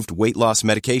FDA-approved weight loss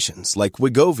medications like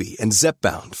Wegovy and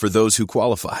Zepbound for those who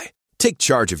qualify. Take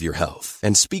charge of your health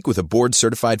and speak with a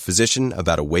board-certified physician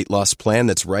about a weight loss plan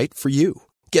that's right for you.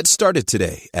 Get started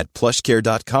today at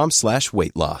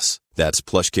plushcare.com/weight loss. That's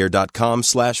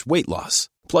plushcare.com/weight loss.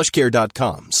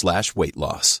 plushcare.com/weight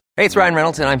loss. Hey, it's Ryan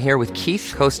Reynolds, and I'm here with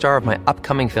Keith, co-star of my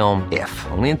upcoming film, If,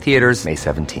 only in theaters May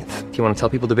 17th. Do you want to tell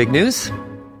people the big news?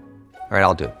 All right,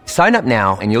 I'll do it. Sign up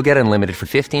now and you'll get unlimited for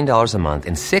 $15 a month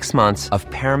and 6 months of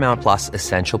Paramount Plus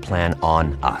Essential Plan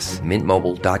on us.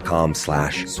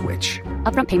 MintMobile.com/switch.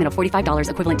 Upfront payment of $45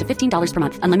 equivalent to $15 per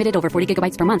month. Unlimited over 40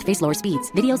 gigabytes per month. Face lower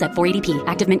speeds. Videos at 480p.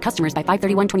 Active Mint customers by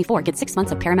 531.24 get 6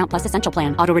 months of Paramount Plus Essential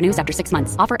Plan. Auto renews after 6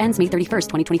 months. Offer ends May 31st,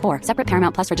 2024. Separate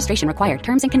Paramount Plus registration required.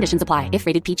 Terms and conditions apply if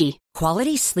rated PG.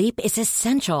 Quality sleep is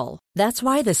essential. That's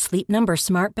why the Sleep Number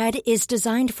Smart Bed is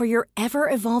designed for your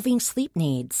ever-evolving sleep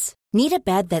needs. Need a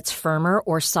bed that's firmer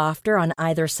or softer on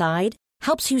either side?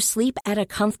 Helps you sleep at a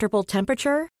comfortable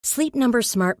temperature? Sleep Number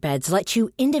Smart Beds let you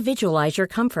individualize your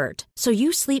comfort, so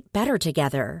you sleep better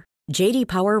together. J.D.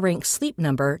 Power ranks Sleep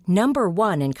Number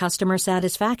 #1 in customer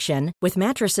satisfaction with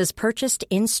mattresses purchased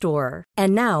in-store.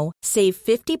 And now, save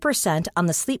 50% on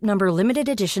the Sleep Number Limited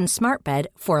Edition Smart Bed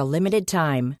for a limited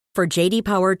time. For J.D.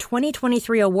 Power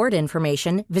 2023 award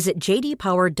information, visit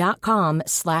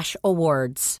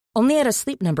jdpower.com/awards. Only at a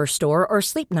Sleep Number store or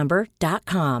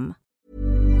sleepnumber.com.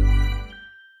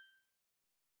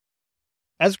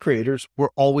 As creators, we're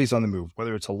always on the move.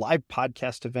 Whether it's a live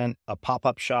podcast event, a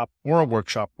pop-up shop, or a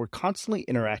workshop, we're constantly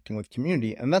interacting with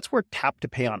community, and that's where Tap to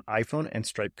Pay on iPhone and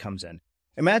Stripe comes in.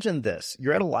 Imagine this.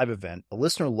 You're at a live event, a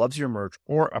listener loves your merch,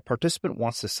 or a participant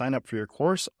wants to sign up for your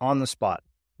course on the spot.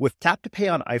 With Tap to Pay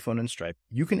on iPhone and Stripe,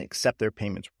 you can accept their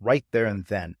payments right there and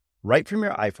then, right from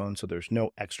your iPhone, so there's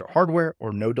no extra hardware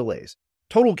or no delays.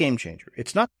 Total game changer.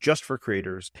 It's not just for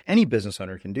creators. Any business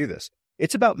owner can do this.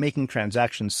 It's about making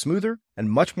transactions smoother and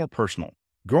much more personal,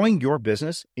 growing your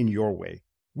business in your way.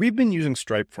 We've been using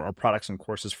Stripe for our products and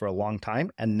courses for a long time,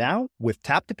 and now with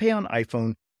Tap to Pay on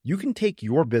iPhone, you can take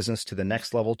your business to the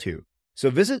next level too.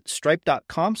 So visit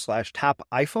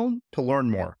stripe.com/tapiphone to learn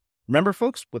more. Remember,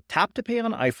 folks, with Tap to Pay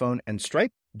on iPhone and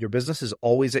Stripe, your business is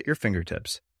always at your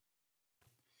fingertips.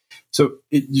 So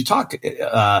you talk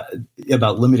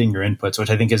about limiting your inputs, which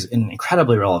I think is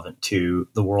incredibly relevant to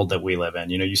the world that we live in.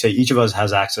 You know, you say each of us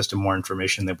has access to more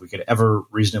information than we could ever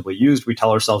reasonably use. We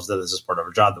tell ourselves that this is part of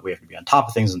our job, that we have to be on top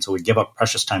of things. And so we give up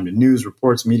precious time to news,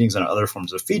 reports, meetings, and other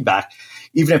forms of feedback.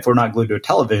 Even if we're not glued to a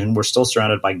television, we're still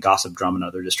surrounded by gossip, drama, and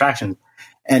other distractions.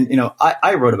 And, you know,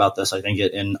 I wrote about this, I think,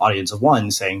 in Audience of One,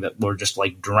 saying that we're just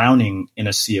like drowning in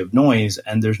a sea of noise,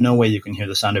 and there's no way you can hear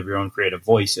the sound of your own creative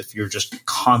voice if you're just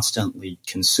constantly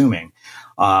consuming.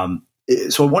 So I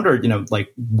wondered, you know,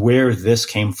 like where this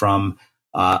came from.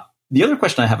 The other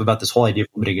question I have about this whole idea of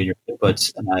limiting your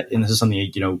inputs, and this is something,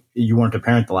 you know, you weren't a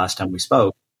parent the last time we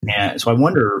spoke. And so I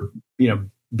wonder, you know,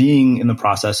 being in the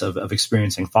process of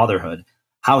experiencing fatherhood,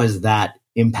 how has that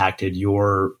impacted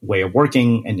your way of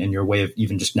working and your way of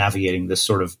even just navigating this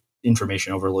sort of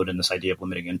information overload and this idea of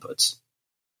limiting inputs?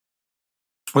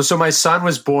 Well, so my son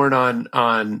was born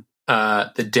on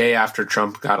the day after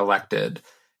Trump got elected.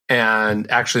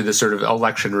 And actually the sort of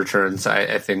election returns,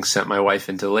 I think, sent my wife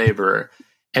into labor.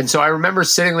 And so I remember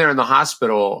sitting there in the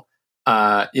hospital,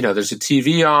 you know, there's a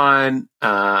TV on,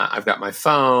 I've got my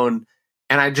phone,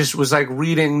 and I just was like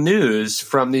reading news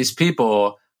from these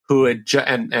people who had,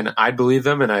 and I believe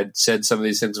them, and I'd said some of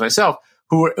these things myself,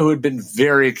 who had been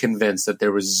very convinced that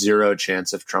there was zero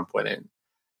chance of Trump winning.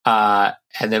 And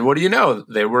then what do you know?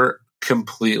 They were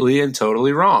completely and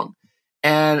totally wrong.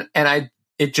 And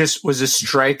it just was a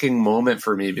striking moment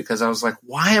for me because I was like,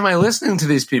 why am I listening to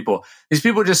these people? These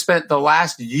people just spent the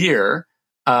last year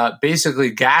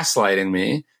basically gaslighting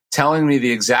me, telling me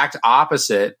the exact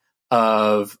opposite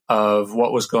of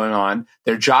what was going on.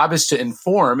 Their job is to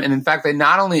inform. And in fact, they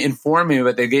not only informed me,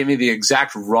 but they gave me the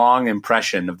exact wrong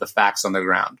impression of the facts on the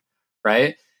ground.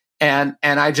 Right. And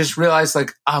I just realized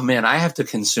like, oh man, I have to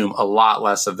consume a lot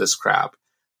less of this crap.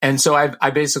 And so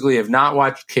I basically have not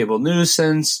watched cable news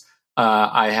since.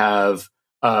 I have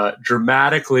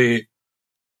dramatically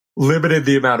limited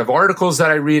the amount of articles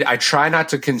that I read. I try not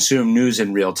to consume news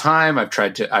in real time.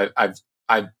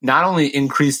 I've not only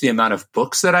increased the amount of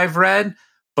books that I've read,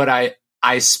 but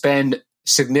I spent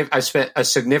a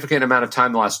significant amount of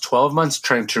time the last 12 months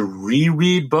trying to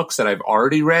reread books that I've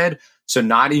already read. So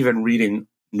not even reading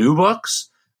new books,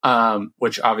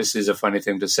 which obviously is a funny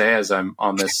thing to say as I'm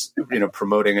on this,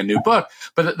 promoting a new book.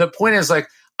 But the point is like,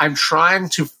 I'm trying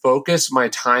to focus my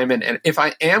time and if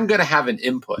I am going to have an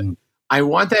input, I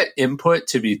want that input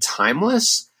to be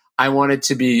timeless. I want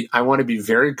to be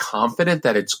very confident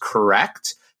that it's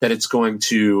correct, that it's going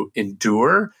to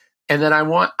endure. And then I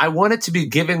want it to be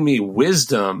giving me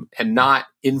wisdom and not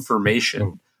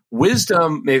information.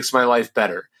 Wisdom makes my life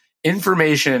better.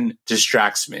 Information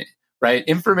distracts me, right?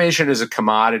 Information is a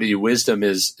commodity. Wisdom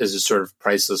is a sort of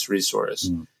priceless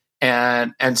resource.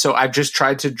 And so I've just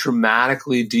tried to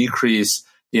dramatically decrease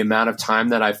the amount of time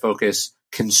that I focus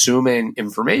consuming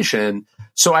information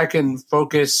so I can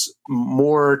focus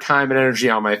more time and energy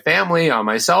on my family, on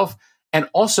myself, and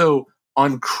also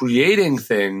on creating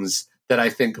things that I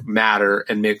think matter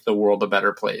and make the world a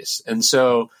better place. And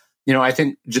so, I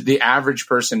think the average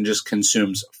person just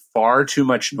consumes far too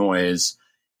much noise.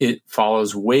 It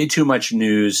follows way too much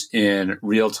news in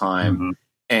real time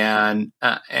and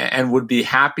would be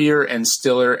happier and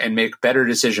stiller and make better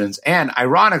decisions. And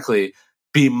ironically,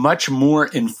 be much more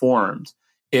informed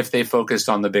if they focused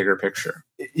on the bigger picture.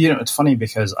 It's funny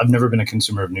because I've never been a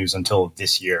consumer of news until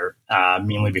this year,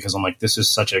 mainly because I'm like, this is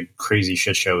such a crazy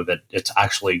shit show that it's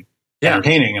actually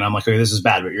entertaining. And I'm like, okay, this is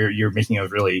bad, but you're making a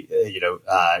really,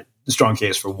 strong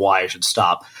case for why I should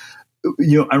stop.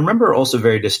 I remember also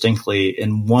very distinctly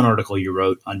in one article you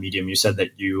wrote on Medium, you said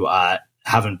that you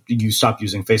stopped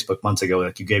using Facebook months ago,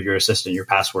 like you gave your assistant your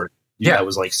password. That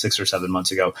was like 6 or 7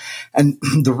 months ago. And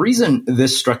the reason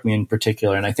this struck me in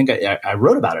particular, and I think I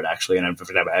wrote about it actually, and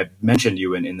I mentioned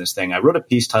you in this thing. I wrote a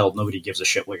piece titled "Nobody Gives a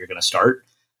Shit What You're Going to Start,"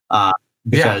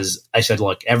 because I said,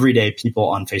 look, every day people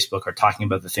on Facebook are talking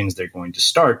about the things they're going to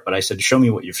start. But I said, show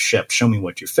me what you've shipped, show me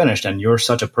what you've finished. And you're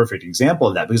such a perfect example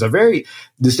of that, because I very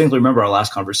distinctly remember our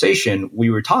last conversation.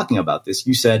 We were talking about this.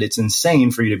 You said it's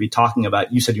insane for you to be talking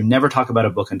about, you said you never talk about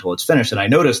a book until it's finished. And I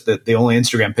noticed that the only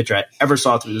Instagram picture I ever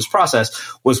saw through this process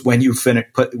was when you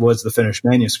was the finished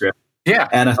manuscript. Yeah.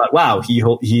 And I thought, wow,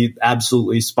 he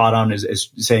absolutely spot on is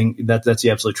saying that's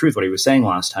the absolute truth, what he was saying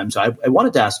last time. So I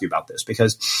wanted to ask you about this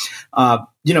because,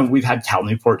 we've had Cal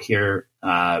Newport here,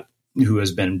 who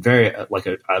has been very like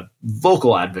a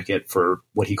vocal advocate for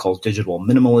what he calls digital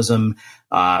minimalism.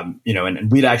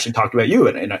 And we'd actually talked about you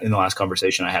in the last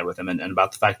conversation I had with him and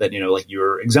about the fact that, like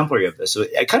you're exemplary of this. So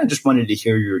I kind of just wanted to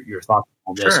hear your thoughts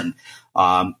on this. Sure.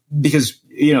 And, because,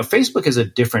 Facebook is a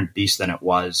different beast than it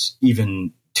was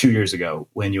even 2 years ago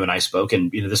when you and I spoke. And,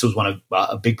 this was one of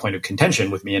a big point of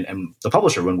contention with me and the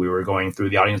publisher when we were going through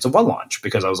the Audience of One launch,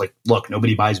 because I was like, look,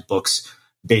 nobody buys books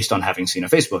based on having seen a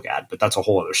Facebook ad, but that's a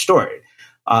whole other story.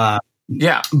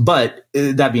 But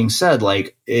that being said,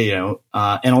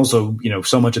 and also,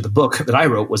 so much of the book that I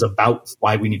wrote was about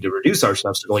why we need to reduce our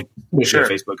stuff. So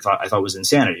Facebook I thought was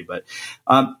insanity, but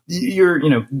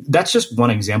that's just one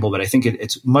example, but I think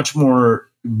it's much more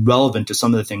relevant to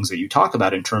some of the things that you talk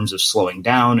about in terms of slowing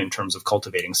down, in terms of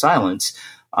cultivating silence.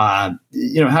 I'm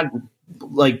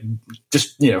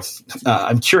curious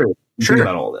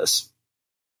about all this.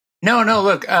 No,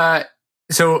 look,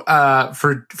 so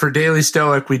for Daily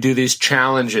Stoic, we do these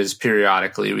challenges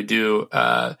periodically. We do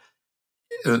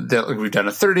we've done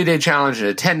a 30-day challenge and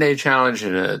a 10-day challenge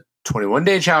and a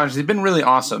 21-day challenge. They've been really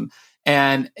awesome.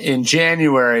 And in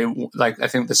January, I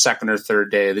think the second or third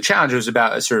day, the challenge was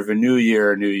about a sort of a new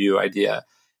year, new you idea.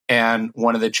 And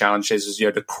one of the challenges is you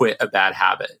have to quit a bad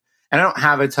habit. And I don't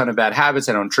have a ton of bad habits.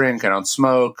 I don't drink. I don't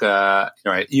smoke. I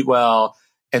eat well.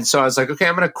 And so I was like, okay,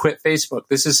 I'm going to quit Facebook.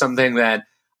 This is something that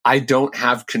I don't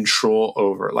have control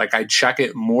over. I check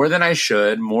it more than I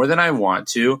should, more than I want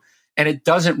to, and it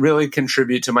doesn't really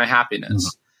contribute to my happiness.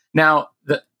 Mm-hmm. Now,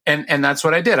 and that's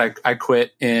what I did. I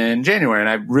quit in January, and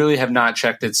I really have not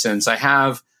checked it since. I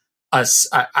have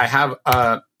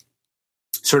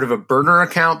sort of a burner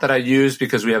account that I use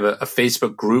because we have a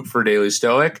Facebook group for Daily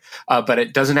Stoic, but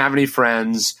it doesn't have any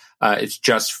friends. It's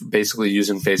just basically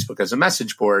using Facebook as a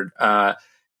message board.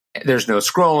 There's no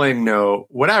scrolling, no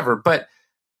whatever. But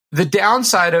the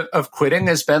downside of quitting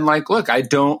has been like, look, I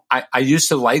used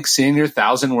to like seeing your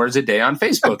 1,000 words a day on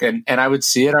Facebook, and I would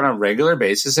see it on a regular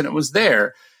basis, and it was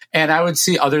there. And I would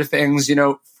see other things,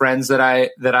 friends that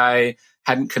I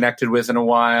hadn't connected with in a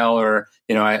while, or,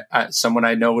 someone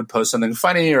I know would post something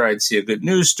funny, or I'd see a good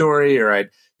news story, or I'd,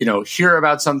 hear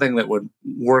about something that would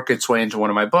work its way into one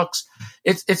of my books.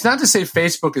 It's not to say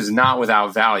Facebook is not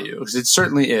without value, because it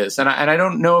certainly is. And I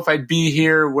don't know if I'd be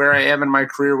here where I am in my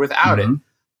career without it.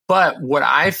 But what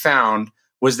I found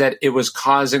was that it was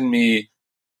causing me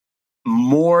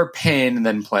more pain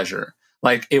than pleasure.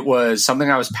 Like, it was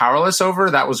something I was powerless over.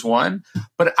 That was one.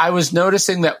 But I was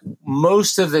noticing that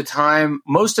most of the time,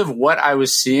 most of what I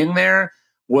was seeing there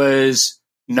was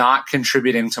not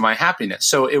contributing to my happiness.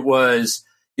 So it was,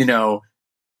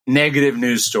 negative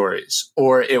news stories,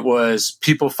 or it was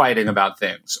people fighting about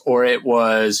things, or it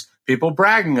was people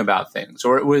bragging about things,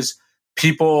 or it was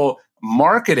people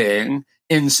marketing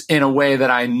in a way that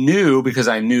I knew, because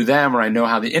I knew them, or I know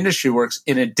how the industry works,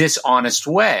 in a dishonest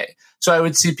way. So I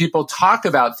would see people talk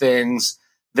about things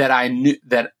that I knew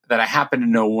that I happen to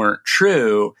know weren't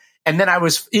true. And then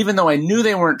even though I knew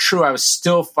they weren't true, I was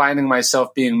still finding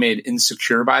myself being made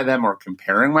insecure by them or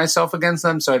comparing myself against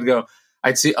them. So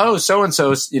I'd see, oh,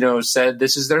 so-and-so, said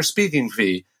this is their speaking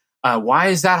fee. Why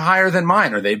is that higher than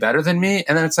mine? Are they better than me?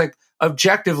 And then it's like,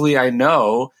 objectively, I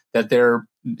know that they're,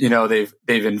 they've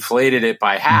inflated it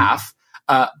by half.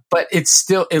 But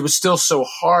it was still so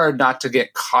hard not to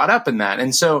get caught up in that.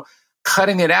 And so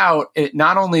cutting it out, it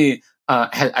not only,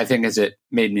 I think, has it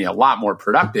made me a lot more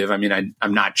productive. I mean,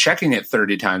 I'm not checking it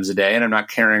 30 times a day, and I'm not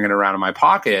carrying it around in my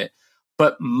pocket.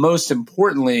 But most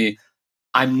importantly,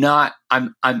 I'm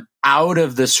out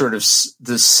of the sort of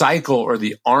the cycle or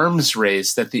the arms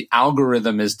race that the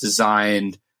algorithm is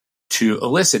designed to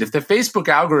elicit. If the Facebook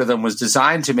algorithm was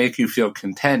designed to make you feel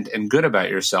content and good about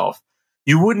yourself,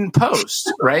 you wouldn't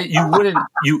post, right? You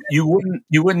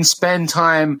wouldn't spend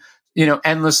time,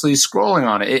 endlessly scrolling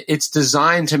on it. It's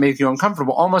designed to make you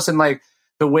uncomfortable, almost in like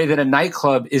the way that a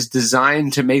nightclub is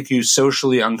designed to make you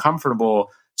socially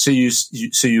uncomfortable. So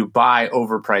you buy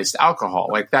overpriced alcohol.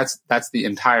 Like that's the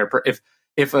entire.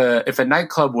 If a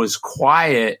nightclub was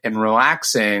quiet and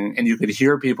relaxing and you could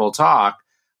hear people talk,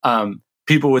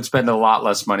 people would spend a lot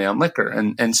less money on liquor.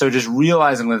 And so just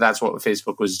realizing that that's what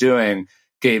Facebook was doing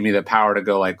gave me the power to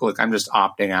go like, look, I'm just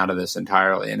opting out of this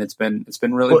entirely. And it's been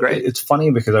really great. It's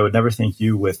funny because I would never think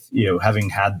you, with, having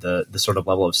had the sort of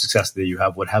level of success that you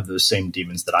have, would have those same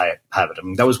demons that I have. I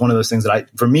mean, that was one of those things that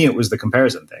for me, it was the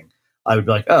comparison thing. I would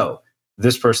be like, oh,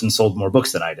 this person sold more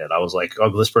books than I did. I was like,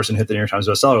 oh, this person hit the New York Times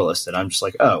bestseller list. And I'm just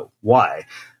like, oh, why?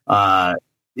 Right.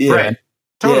 Totally.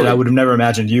 Yeah, and I would have never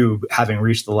imagined you having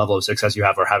reached the level of success you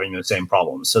have or having the same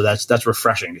problems. So that's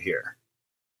refreshing to hear.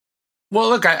 Well,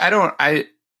 look,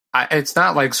 it's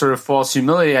not like sort of false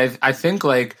humility. I think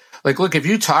like, look, if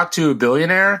you talk to a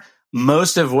billionaire,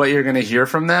 most of what you're going to hear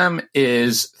from them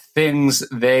is things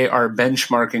they are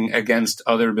benchmarking against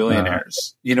other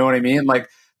billionaires. You know what I mean? Like,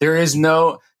 there is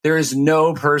no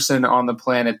person on the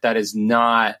planet that is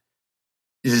not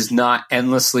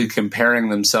endlessly comparing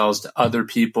themselves to other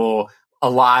people,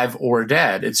 alive or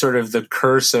dead. It's sort of the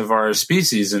curse of our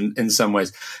species in some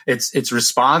ways. It's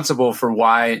responsible for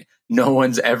why no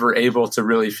one's ever able to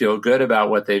really feel good about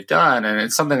what they've done. And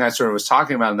it's something I sort of was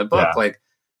talking about in the book. Yeah. Like,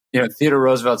 Theodore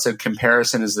Roosevelt said,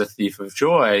 comparison is the thief of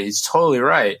joy. He's totally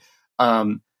right.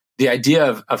 The idea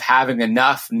of having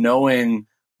enough, knowing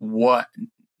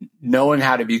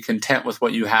how to be content with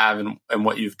what you have and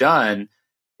what you've done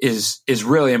is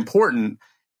really important.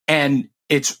 And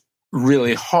it's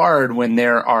really hard when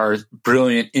there are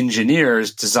brilliant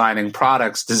engineers designing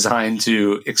products designed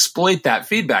to exploit that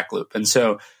feedback loop. And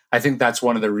so I think that's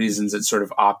one of the reasons that sort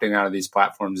of opting out of these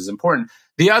platforms is important.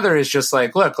 The other is just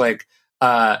like, look, like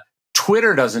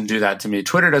Twitter doesn't do that to me.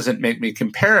 Twitter doesn't make me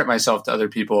compare myself to other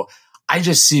people. I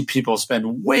just see people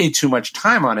spend way too much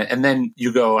time on it. And then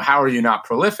you go, how are you not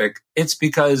prolific? It's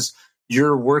because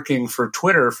you're working for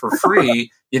Twitter for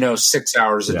free, 6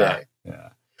 hours a day. Yeah.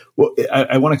 Well,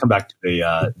 I want to come back to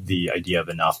the idea of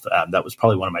enough. That was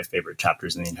probably one of my favorite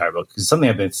chapters in the entire book, because it's something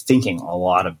I've been thinking a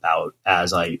lot about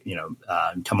as I,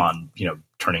 come on,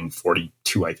 turning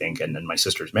 42, I think, and then my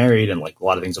sister's married, and like a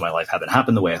lot of things in my life haven't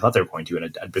happened the way I thought they were going to.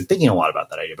 And I'd been thinking a lot about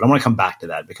that idea, but I want to come back to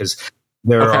that because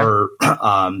there are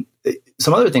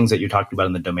some other things that you talked about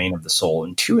in the domain of the soul,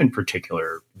 and two in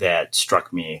particular that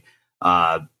struck me.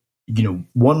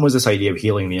 one was this idea of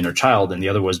healing the inner child, and the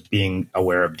other was being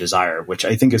aware of desire, which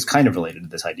I think is kind of related to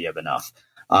this idea of enough.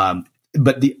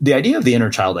 But the idea of the inner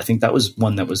child, I think that was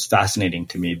one that was fascinating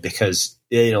to me because,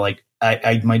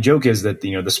 my joke is that,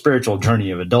 the spiritual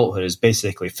journey of adulthood is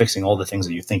basically fixing all the things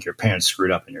that you think your parents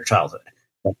screwed up in your childhood.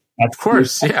 Of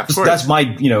course. Yeah, of course. That's my,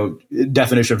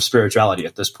 definition of spirituality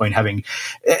at this point. And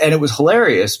it was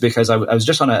hilarious because I was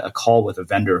just on a call with a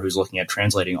vendor who's looking at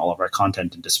translating all of our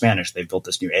content into Spanish. They've built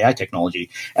this new AI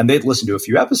technology, and they'd listened to a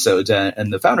few episodes.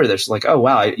 And the founder there's like, "Oh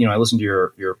wow, I listened to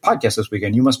your podcast this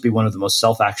weekend. You must be one of the most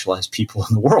self-actualized people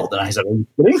in the world." And I said, "Are you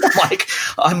kidding?" I'm like,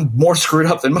 "I'm more screwed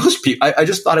up than most people." I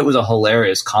just thought it was a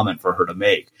hilarious comment for her to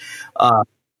make.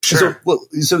 Sure.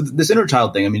 So this inner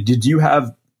child thing. I mean, did you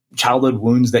have childhood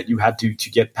wounds that you had to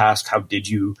get past? How did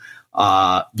you,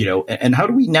 and how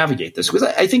do we navigate this? Because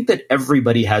I think that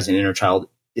everybody has an inner child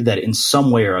that in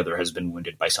some way or other has been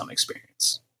wounded by some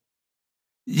experience.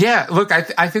 Yeah, look,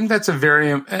 I think that's a very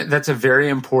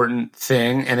important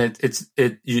thing, and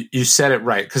you said it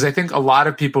right, because I think a lot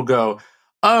of people go,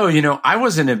 "Oh, I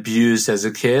wasn't abused as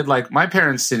a kid. Like my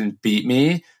parents didn't beat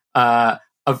me.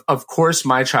 Of course,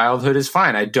 my childhood is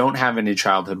fine. I don't have any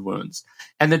childhood wounds."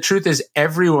 And the truth is,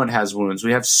 everyone has wounds.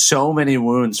 We have so many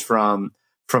wounds from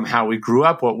how we grew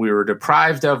up, what we were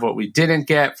deprived of, what we didn't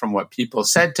get, from what people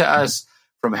said to us,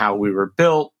 from how we were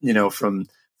built, from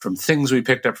things we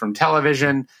picked up from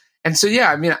television. And so,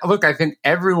 yeah, I mean, look, I think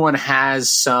everyone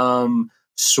has some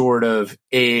sort of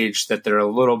age that they're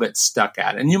a little bit stuck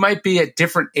at. And you might be at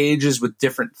different ages with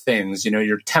different things.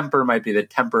 Your temper might be the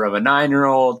temper of a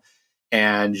 9-year-old,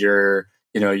 and your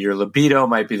libido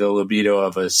might be the libido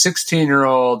of a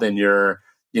 16-year-old, and your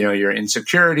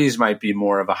insecurities might be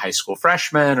more of a high school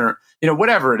freshman, or,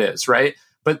 whatever it is. Right.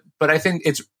 But I think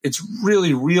it's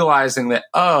really realizing that,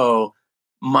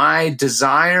 my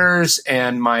desires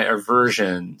and my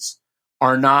aversions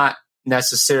are not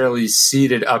necessarily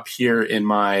seated up here in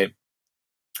my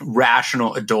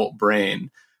rational adult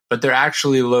brain, but they're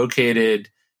actually located,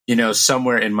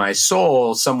 somewhere in my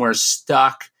soul, somewhere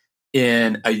stuck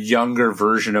in a younger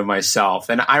version of myself.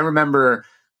 And I remember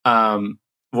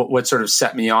what sort of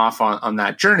set me off on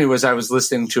that journey was I was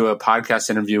listening to a podcast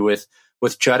interview with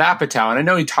Judd Apatow, and I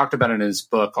know he talked about it in his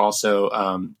book also.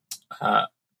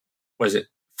 Was it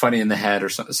Funny in the Head or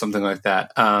something like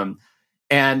that?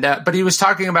 But he was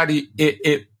talking about he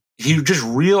just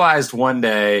realized one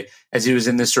day, as he was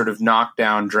in this sort of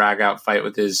knockdown, drag out fight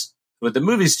with the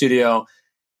movie studio,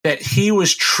 that he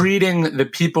was treating the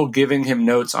people giving him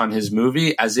notes on his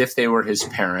movie as if they were his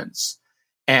parents.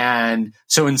 And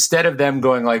so instead of them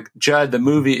going like, "Judd, the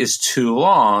movie is too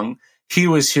long," he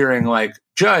was hearing like,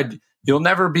 "Judd, you'll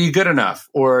never be good enough,"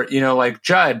 or, like,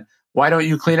 "Judd, why don't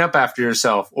you clean up after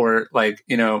yourself?" Or like,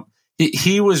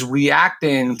 he was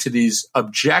reacting to these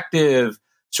objective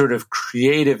sort of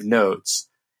creative notes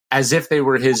as if they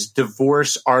were his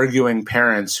divorce arguing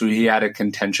parents who he had a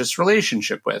contentious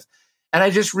relationship with. And I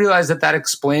just realized that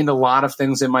explained a lot of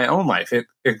things in my own life. It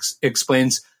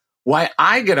explains why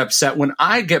I get upset when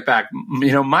I get back,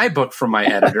 my book from my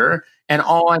editor, and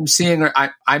all I'm seeing,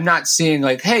 I'm not seeing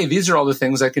like, "Hey, these are all the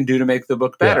things I can do to make the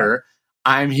book better."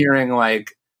 Yeah. I'm hearing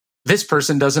like, "This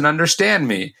person doesn't understand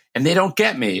me, and they don't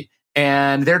get me,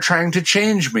 and they're trying to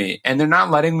change me, and they're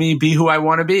not letting me be who I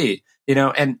want to be."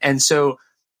 And so,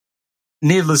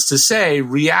 needless to say,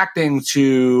 reacting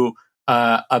to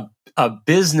a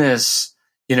business,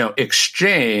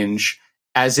 exchange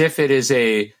as if it is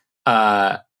a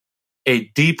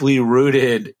deeply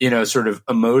rooted, sort of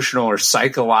emotional or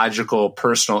psychological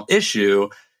personal issue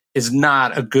is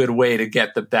not a good way to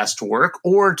get the best work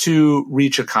or to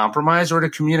reach a compromise or to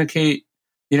communicate,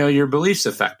 your beliefs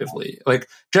effectively. Like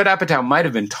Judd Apatow might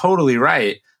have been totally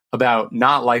right about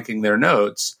not liking their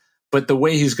notes, but the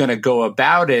way he's going to go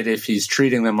about it, if he's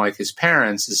treating them like his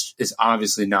parents, is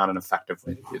obviously not an effective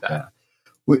way to do that. Yeah.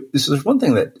 So there's one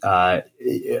thing that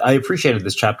I appreciated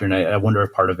this chapter, and I wonder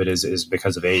if part of it is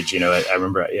because of age. I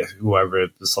remember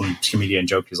some comedian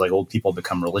joked, he's like, old people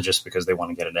become religious because they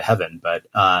want to get into heaven. But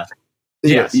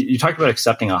yes. You talked about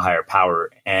accepting a higher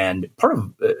power, and part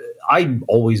of I've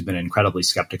always been incredibly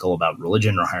skeptical about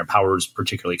religion or higher powers,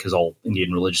 particularly because all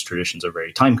Indian religious traditions are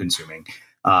very time consuming.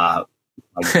 I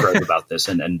wrote about this,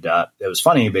 and it was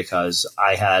funny because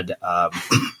I had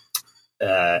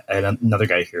another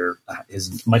guy here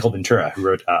is Michael Ventura, who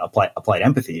wrote Applied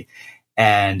Empathy.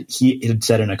 And he had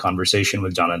said in a conversation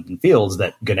with Jonathan Fields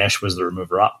that Ganesh was the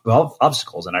remover of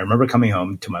obstacles. And I remember coming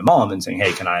home to my mom and saying,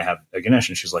 "Hey, can I have a Ganesh?"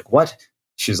 And she's like, "What?"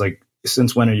 She's like,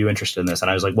 "Since when are you interested in this?"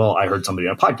 And I was like, "Well, I heard somebody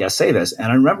on a podcast say this."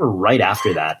 And I remember right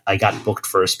after that, I got booked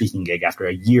for a speaking gig after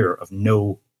a year of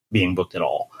no being booked at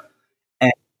all.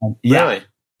 Yeah. Really?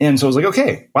 And so I was like,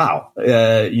 okay, wow,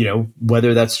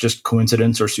 whether that's just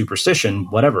coincidence or superstition,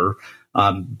 whatever.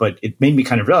 But it made me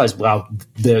kind of realize, wow,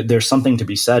 there's something to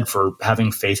be said for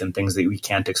having faith in things that we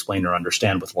can't explain or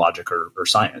understand with logic or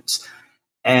science.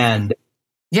 And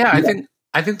yeah,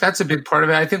 I think that's a big part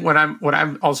of it. I think what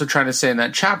I'm also trying to say in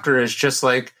that chapter is just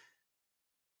like,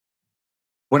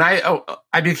 when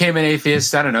I became an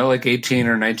atheist, I don't know, like 18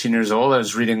 or 19 years old, I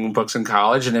was reading books in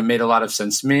college and it made a lot of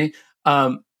sense to me.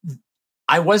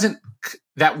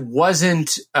 That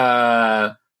wasn't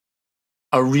a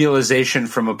realization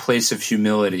from a place of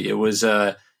humility. It was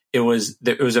a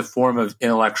form of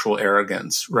intellectual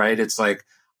arrogance, right? It's like,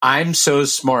 I'm so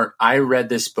smart. I read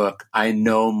this book. I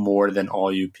know more than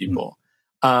all you people.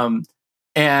 And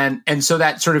so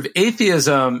that sort of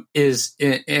atheism is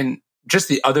in just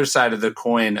the other side of the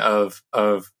coin of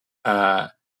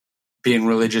being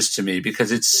religious to me,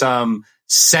 because it's some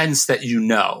sense that you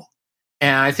know.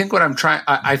 And I think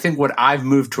I think what I've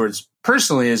moved towards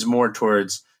personally is more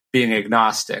towards being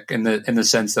agnostic in the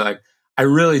sense that, like, I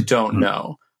really don't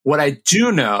know. What I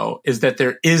do know is that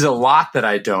there is a lot that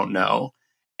I don't know.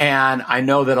 And I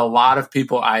know that a lot of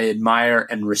people I admire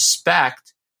and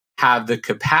respect have the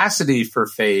capacity for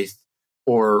faith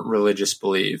or religious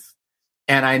belief.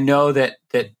 And I know that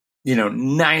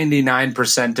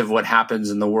 99% of what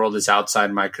happens in the world is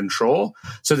outside my control.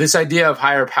 So this idea of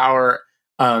higher power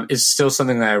is still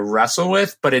something that I wrestle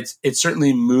with, but it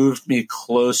certainly moved me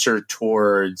closer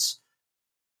towards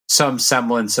some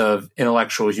semblance of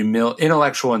intellectual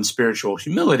and spiritual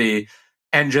humility,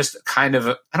 and just kind of,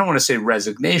 I don't want to say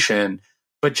resignation,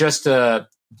 but just a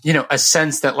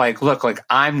sense that, like, look, like,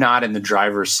 I'm not in the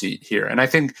driver's seat here. And I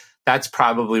think that's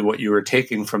probably what you were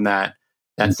taking from that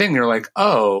thing. You're like,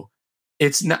 oh,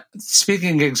 it's not,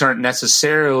 speaking gigs aren't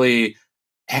necessarily,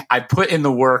 I put in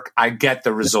the work, I get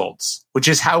the results, which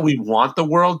is how we want the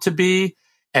world to be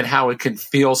and how it can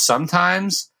feel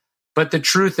sometimes. But the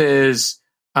truth is,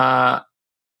 a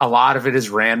lot of it is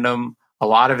random. A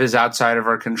lot of it is outside of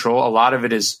our control. A lot of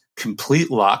it is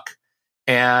complete luck.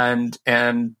 And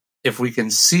if we can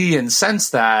see and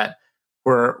sense that,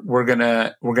 we're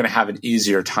gonna have an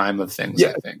easier time of things.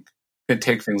 I think and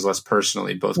take things less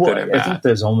personally, both good and bad. I think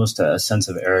there's almost a sense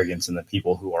of arrogance in the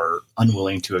people who are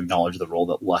unwilling to acknowledge the role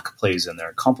that luck plays in their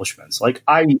accomplishments. Like,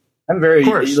 I'm very,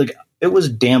 like, it was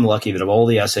damn lucky that of all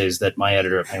the essays that my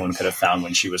editor at Penguin could have found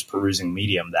when she was perusing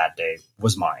Medium that day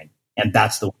was mine. And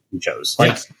that's the one we chose.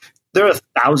 Like, there are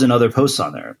 1,000 other posts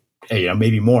on there,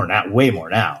 maybe more now, way more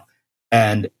now.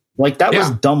 And, like, that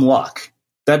was dumb luck.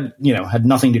 That, had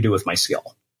nothing to do with my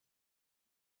skill.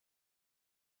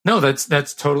 No,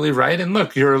 that's totally right. And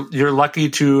look, you're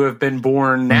lucky to have been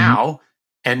born now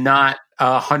and not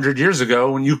 100 years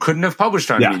ago when you couldn't have published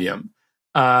on Medium.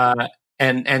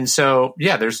 And so,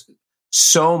 there's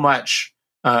so much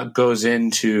goes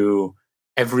into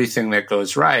everything that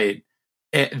goes right,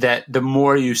 that the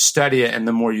more you study it and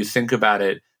the more you think about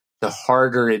it, the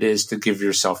harder it is to give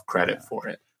yourself credit for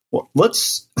it. Well,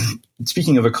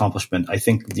 speaking of accomplishment, I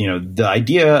think, the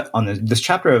idea on this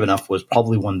chapter of Enough was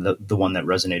probably the one that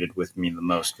resonated with me the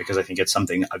most, because I think it's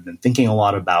something I've been thinking a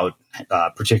lot about,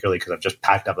 particularly because I've just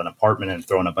packed up an apartment and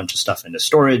thrown a bunch of stuff into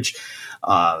storage.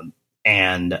 And,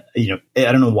 I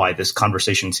don't know why this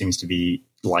conversation seems to be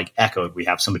like echoed. We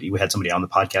had somebody on the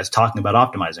podcast talking about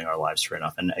optimizing our lives for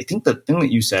Enough. And I think the thing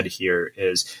that you said here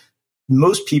is,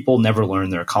 most people never learn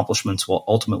their accomplishments will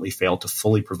ultimately fail to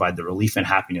fully provide the relief and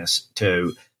happiness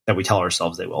that we tell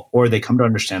ourselves they will, or they come to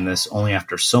understand this only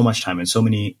after so much time and so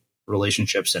many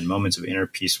relationships and moments of inner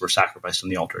peace were sacrificed on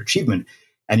the altar of achievement.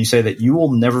 And you say that you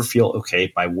will never feel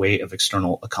okay by way of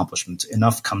external accomplishments.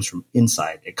 Enough comes from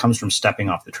inside. It comes from stepping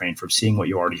off the train, from seeing what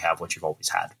you already have, what you've always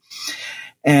had.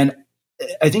 And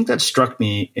I think that struck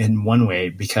me in one way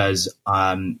because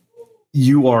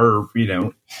you are,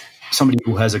 somebody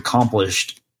who has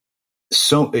accomplished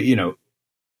a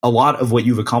lot of what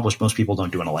you've accomplished, most people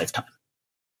don't do in a lifetime.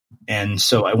 And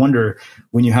so I wonder,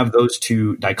 when you have those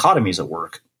two dichotomies at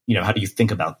work, how do you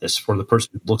think about this for the person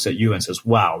who looks at you and says,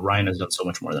 wow, Ryan has done so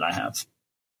much more than I have?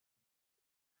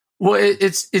 Well,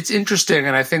 it's interesting,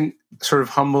 and I think sort of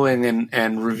humbling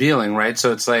and revealing, right?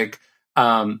 So it's like,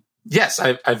 yes,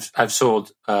 I've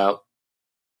sold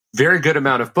very good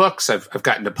amount of books. I've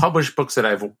gotten to publish books that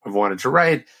I've wanted to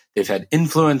write. They've had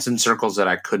influence in circles that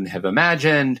I couldn't have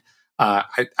imagined.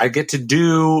 I get to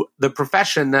do the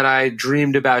profession that I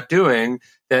dreamed about doing,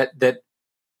 that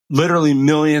literally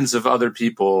millions of other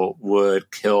people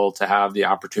would kill to have the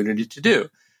opportunity to do.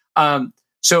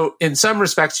 So in some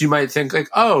respects, you might think like,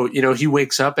 oh, he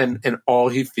wakes up and all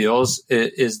he feels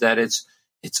is that it's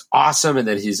awesome and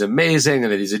that he's amazing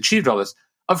and that he's achieved all this.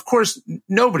 of course,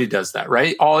 nobody does that,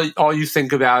 right? All you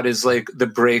think about is like the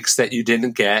breaks that you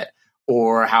didn't get,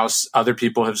 or how other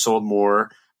people have sold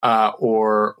more,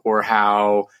 or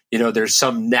how, there's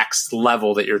some next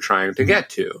level that you're trying to get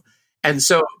to. And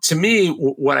so to me,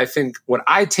 what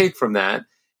I take from that,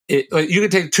 you can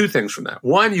take two things from that.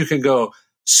 One, you can go,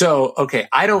 so, okay,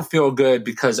 I don't feel good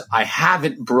because I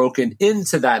haven't broken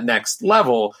into that next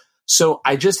level. So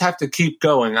I just have to keep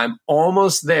going. I'm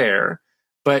almost there.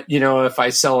 But, if I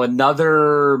sell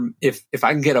if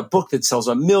I can get a book that sells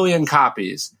 1 million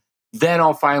copies, then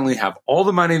I'll finally have all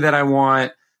the money that I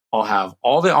want. I'll have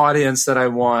all the audience that I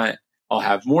want. I'll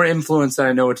have more influence that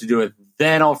I know what to do with.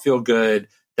 Then I'll feel good.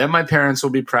 Then my parents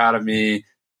will be proud of me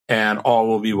and all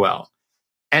will be well.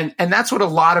 And that's what a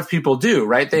lot of people do,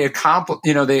 right? They accomplish,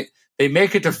 they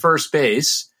make it to first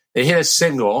base, they hit a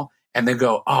single and they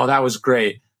go, oh, that was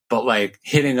great. But like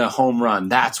hitting a home run,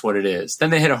 that's what it is. Then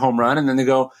they hit a home run and then they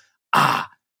go,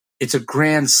 it's a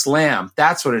grand slam.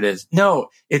 That's what it is. No,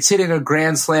 it's hitting a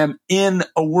grand slam in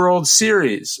a World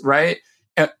Series, right?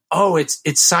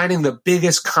 It's signing the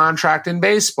biggest contract in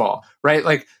baseball, right?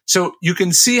 Like, so you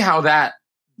can see how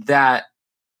that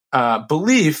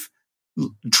belief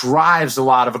drives a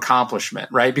lot of accomplishment,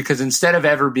 right? Because instead of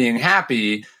ever being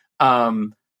happy,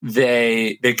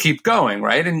 they keep going,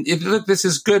 right? And look, this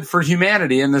is good for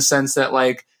humanity in the sense that,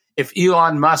 like, if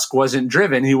Elon Musk wasn't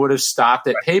driven, he would have stopped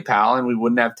at PayPal, and we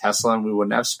wouldn't have Tesla, and we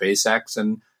wouldn't have SpaceX,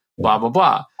 and blah blah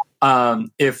blah.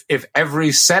 If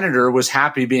every senator was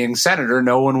happy being senator,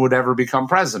 no one would ever become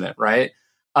president, right?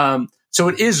 So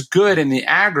it is good in the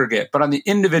aggregate, but on the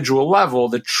individual level,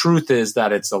 the truth is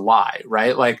that it's a lie,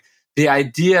 right? Like, the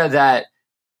idea that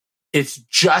it's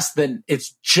just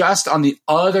on the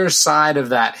other side of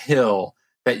that hill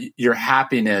that your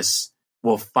happiness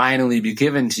will finally be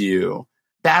given to you.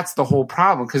 That's the whole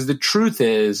problem. Because the truth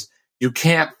is, you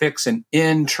can't fix an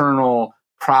internal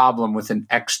problem with an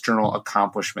external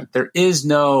accomplishment. There is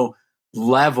no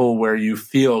level where you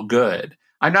feel good.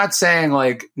 I'm not saying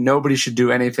like nobody should do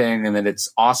anything and that it's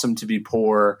awesome to be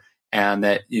poor and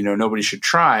that, nobody should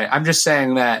try. I'm just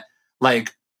saying that,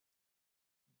 like,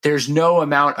 there's no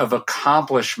amount of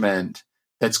accomplishment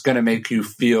that's going to make you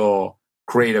feel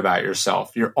great about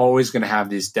yourself. You're always going to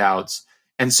have these doubts.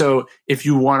 And so if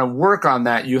you want to work on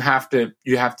that, you have to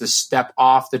step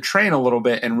off the train a little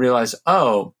bit and realize,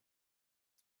 oh,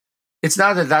 it's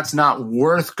not that that's not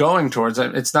worth going towards.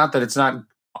 It's not that it's not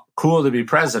cool to be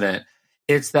president.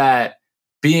 It's that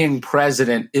being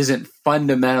president isn't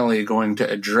fundamentally going to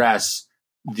address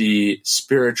the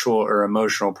spiritual or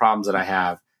emotional problems that I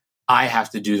have. I have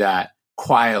to do that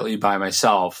quietly by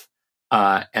myself.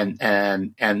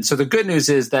 And so the good news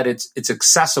is that it's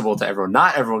accessible to everyone.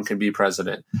 Not everyone can be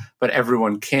president, but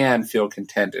everyone can feel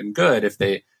content and good if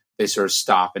they sort of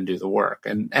stop and do the work.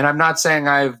 And I'm not saying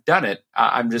I've done it.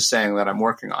 I'm just saying that I'm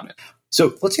working on it.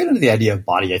 So let's get into the idea of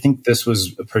body. I think this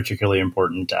was particularly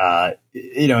important,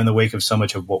 in the wake of so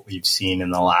much of what we've seen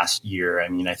in the last year. I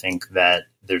mean, I think that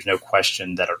there's no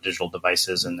question that our digital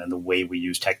devices and then the way we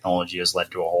use technology has led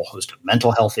to a whole host of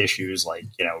mental health issues, like,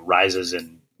 rises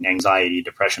in anxiety,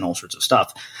 depression, all sorts of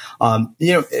stuff.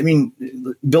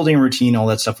 Building a routine, all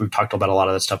that stuff. We've talked about a lot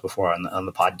of that stuff before on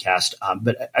the podcast.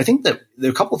 But I think that there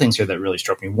are a couple of things here that really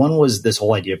struck me. One was this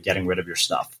whole idea of getting rid of your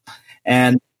stuff.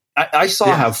 And I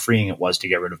saw how freeing it was to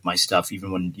get rid of my stuff,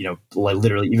 even when,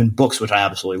 literally even books, which I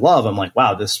absolutely love. I'm like,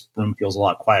 wow, this room feels a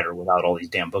lot quieter without all these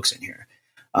damn books in here.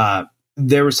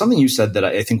 There was something you said that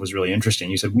I think was really interesting.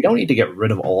 You said, we don't need to get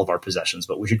rid of all of our possessions,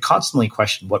 but we should constantly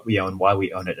question what we own, why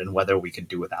we own it, and whether we could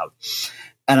do without.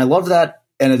 And I love that.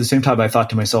 And at the same time, I thought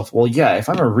to myself, well, yeah, if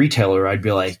I'm a retailer, I'd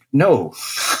be like, no,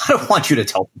 I don't want you to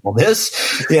tell people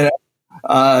this.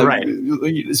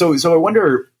 Right. So I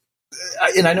wonder,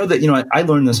 and I know that, I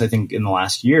learned this, I think, in the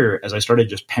last year as I started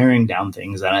just paring down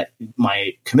things, and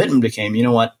my commitment became, you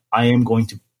know what, I am going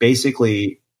to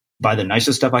basically buy the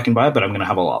nicest stuff I can buy, but I'm going to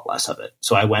have a lot less of it.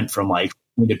 So I went from like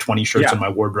 20 shirts in my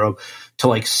wardrobe to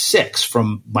like 6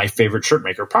 from my favorite shirt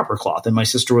maker, Proper Cloth. And my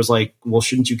sister was like, well,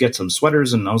 shouldn't you get some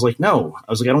sweaters? And I was like, no.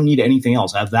 I was like, I don't need anything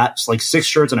else. I have that. It's like 6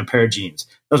 shirts and a pair of jeans.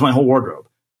 That's my whole wardrobe.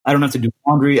 I don't have to do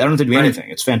laundry. I don't have to do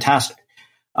anything. It's fantastic.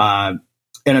 And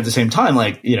at the same time,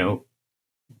 like,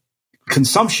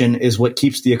 consumption is what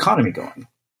keeps the economy going.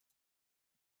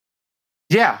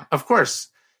 Yeah, of course.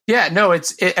 Yeah, no,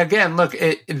 again, look,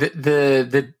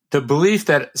 the belief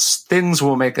that things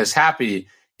will make us happy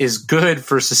is good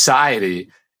for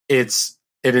society. It's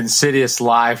an insidious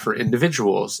lie for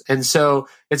individuals. And so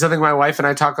it's something my wife and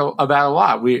I talk about a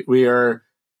lot. We are,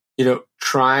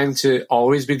 trying to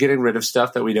always be getting rid of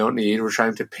stuff that we don't need. We're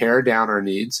trying to pare down our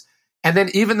needs. And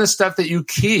then even the stuff that you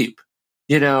keep,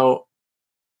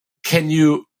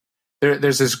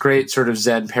 there's this great sort of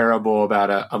Zen parable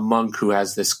about a monk who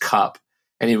has this cup,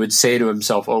 and he would say to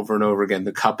himself over and over again,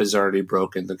 the cup is already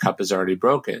broken, the cup is already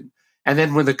broken. And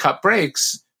then when the cup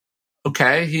breaks,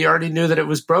 okay, he already knew that it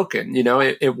was broken.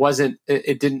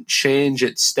 It didn't change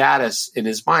its status in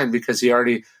his mind because he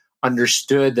already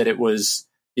understood that it was,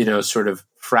 sort of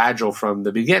fragile from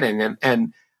the beginning.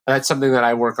 And that's something that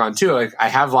I work on too. Like, I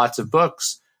have lots of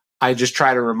books. I just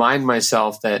try to remind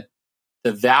myself that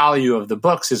the value of the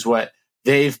books is what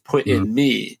they've put in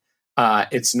me.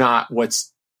 It's not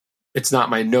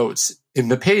my notes in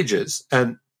the pages.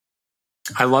 And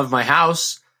I love my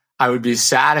house. I would be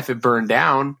sad if it burned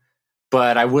down,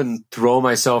 but I wouldn't throw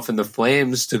myself in the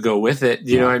flames to go with it.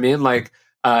 You know what I mean? Like,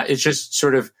 it's just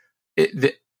sort of,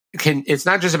 it's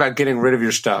not just about getting rid of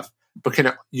your stuff, but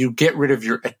can you get rid of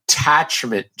your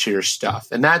attachment to your stuff?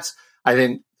 And that's, I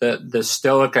think, the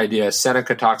Stoic idea.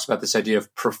 Seneca talks about this idea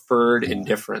of preferred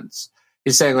indifference.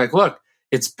 He's saying, like, look,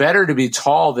 it's better to be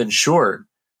tall than short.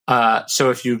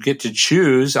 So if you get to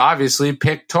choose, obviously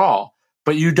pick tall,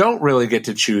 but you don't really get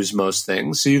to choose most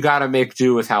things. So you got to make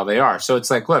do with how they are. So it's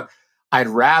like, look, I'd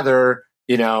rather,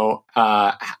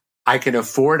 I can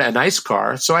afford a nice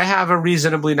car. So I have a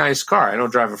reasonably nice car. I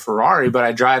don't drive a Ferrari, but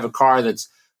I drive a car that's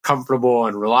comfortable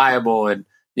and reliable and,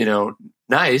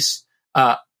 nice.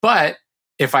 But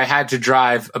if I had to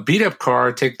drive a beat up car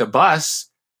or take the bus,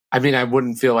 I mean, I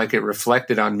wouldn't feel like it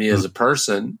reflected on me as a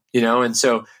person, and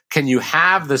so can you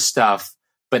have the stuff,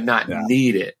 but not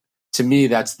need it? To me,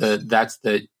 that's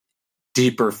the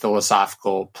deeper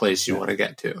philosophical place you want to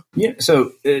get to. Yeah.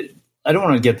 So I don't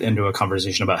want to get into a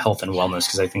conversation about health and wellness,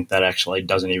 because I think that actually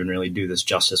doesn't even really do this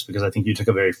justice, because I think you took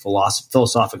a very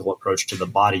philosophical approach to the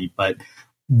body. But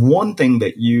one thing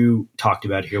that you talked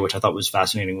about here, which I thought was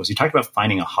fascinating, was you talked about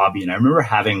finding a hobby. And I remember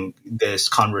having this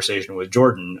conversation with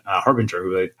Jordan Harbinger,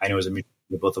 who I know is a mutual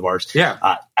with both of ours,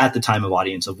 at the time of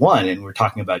Audience of One. And we're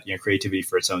talking about creativity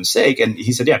for its own sake. And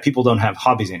he said, people don't have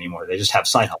hobbies anymore. They just have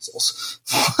side hustles.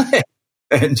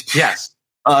 And yes.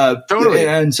 Totally.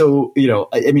 And so,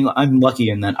 I'm lucky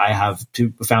in that I have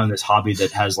found this hobby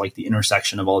that has like the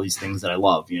intersection of all these things that I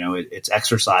love. It's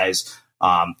exercise.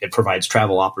 It provides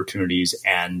travel opportunities,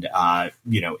 and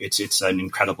it's an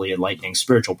incredibly enlightening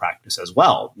spiritual practice as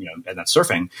well. And that's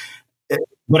surfing.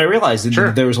 But I realized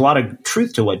that there was a lot of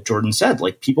truth to what Jordan said.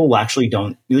 Like, people actually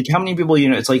don't, like, how many people,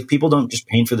 it's like people don't just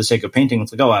paint for the sake of painting.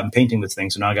 It's like, oh, I'm painting this thing,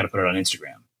 so now I got to put it on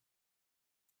Instagram.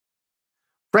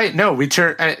 Right. No,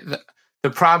 the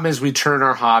problem is we turn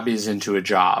our hobbies into a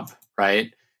job,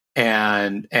 right?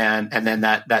 And then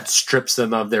that strips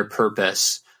them of their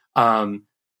purpose.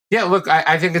 Look,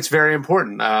 I think it's very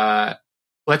important.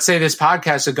 Let's say this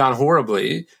podcast had gone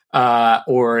horribly,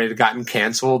 or it had gotten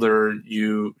canceled, or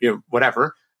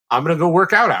whatever. I'm going to go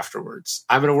work out afterwards.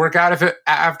 I'm going to work out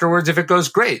afterwards if it goes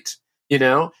great,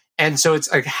 And so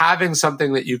it's like having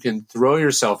something that you can throw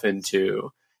yourself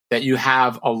into, that you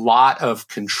have a lot of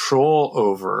control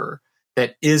over,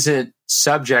 that isn't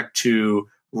subject to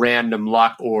random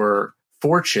luck or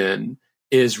fortune,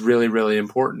 is really, really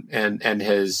important, and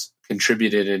has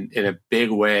contributed in a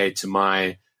big way to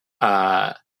my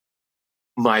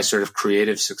my sort of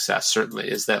creative success. Certainly,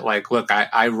 is that, like, look,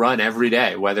 I run every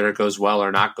day, whether it goes well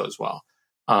or not goes well,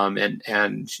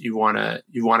 and you want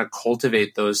to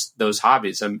cultivate those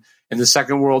hobbies. In the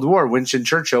Second World War, Winston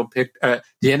Churchill picked the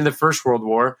end of the First World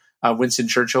War. Winston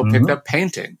Churchill picked up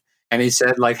painting. And he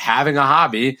said, like, having a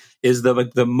hobby is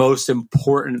the most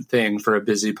important thing for a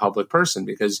busy public person,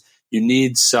 because you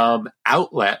need some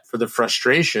outlet for the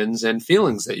frustrations and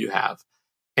feelings that you have,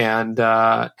 and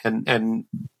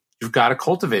you've got to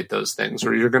cultivate those things,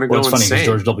 or you're going to go insane. It's funny because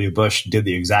George W. Bush did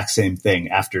the exact same thing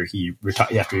after he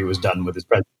was done with his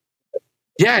presidency.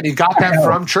 Yeah, and he got that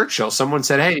from Churchill. Someone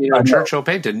said, "Hey, Churchill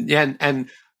painted." Yeah, and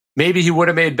maybe he would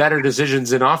have made better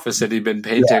decisions in office had he been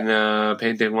painting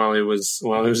while he was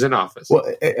in office. Well,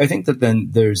 I think that then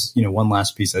there's one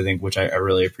last piece, I think, which I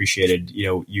really appreciated.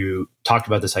 You talked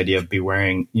about this idea of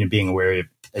being aware of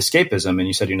escapism, and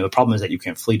you said the problem is that you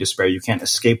can't flee despair, you can't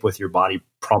escape with your body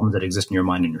problems that exist in your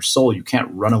mind and your soul, you can't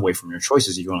run away from your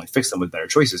choices, you can only fix them with better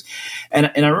choices.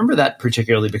 And I remember that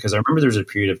particularly because I remember there was a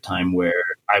period of time where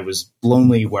I was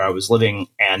lonely where I was living,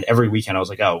 and every weekend I was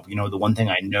like, oh, the one thing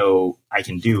I know I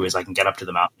can do is I can get up to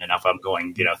the mountain, and if I'm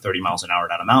going 30 miles an hour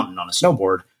down a mountain on a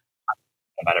snowboard,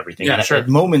 about everything. Yeah, and sure. At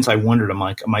moments I wondered, am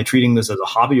I treating this as a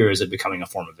hobby, or is it becoming a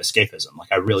form of escapism?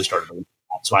 Like, I really started to look at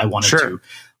that. So I wanted to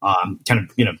kind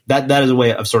of, that is a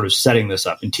way of sort of setting this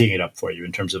up and teeing it up for you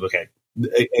in terms of, okay,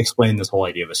 explain this whole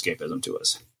idea of escapism to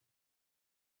us.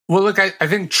 Well, look, I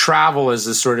think travel is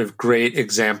a sort of great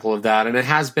example of that. And it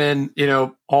has been,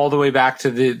 all the way back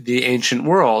to the ancient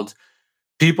world.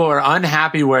 People are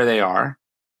unhappy where they are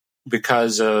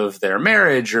because of their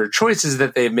marriage or choices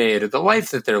that they've made or the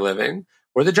life that they're living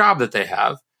or the job that they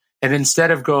have. And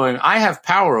instead of going, I have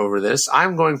power over this,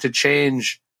 I'm going to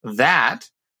change that,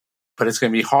 but it's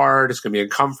going to be hard. It's going to be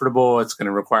uncomfortable. It's going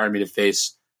to require me to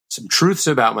face some truths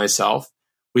about myself.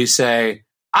 We say,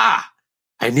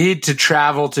 I need to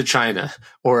travel to China,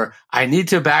 or I need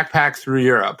to backpack through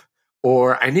Europe,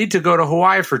 or I need to go to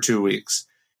Hawaii for 2 weeks.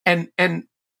 And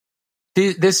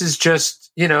this is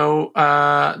just,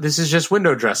 this is just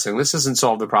window dressing. This doesn't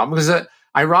solve the problem because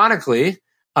ironically,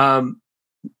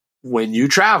 when you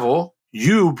travel,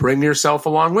 you bring yourself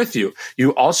along with you.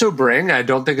 You also bring, I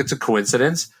don't think it's a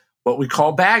coincidence, what we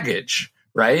call baggage,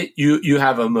 right? You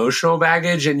have emotional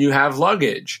baggage and you have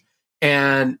luggage.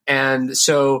 And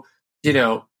so,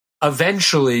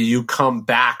 eventually you come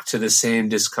back to the same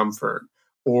discomfort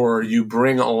or you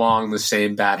bring along the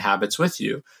same bad habits with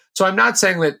you. So I'm not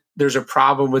saying that there's a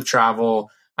problem with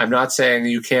travel. I'm not saying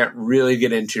you can't really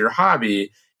get into your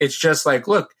hobby. It's just like,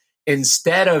 look,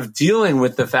 instead of dealing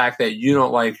with the fact that you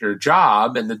don't like your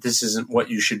job and that this isn't what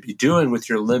you should be doing with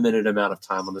your limited amount of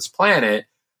time on this planet,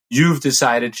 you've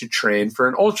decided to train for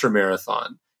an ultra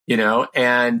marathon,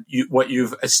 and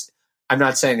I'm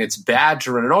not saying it's bad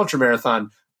to run an ultra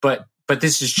marathon, but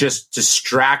this is just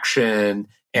distraction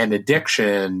and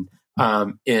addiction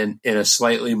in a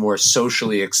slightly more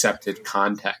socially accepted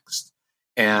context.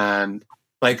 And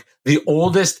like the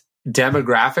oldest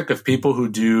demographic of people who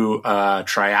do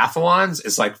triathlons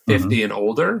is like 50 and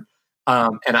older.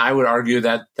 And I would argue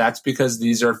that that's because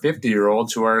these are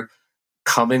 50-year-olds who are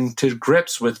coming to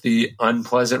grips with the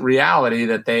unpleasant reality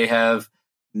that they have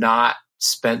not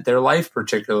spent their life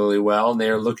particularly well, and they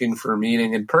are looking for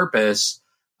meaning and purpose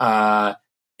in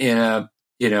a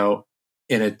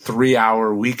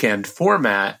 3-hour weekend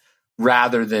format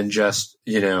rather than just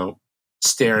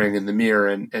staring in the mirror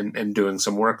and doing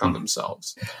some work on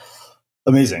themselves.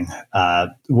 Amazing.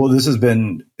 Well, this has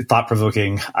been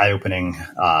thought-provoking, eye-opening,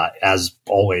 as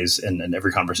always in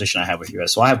every conversation I have with you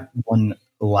guys. So I have one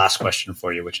last question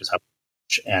for you, which is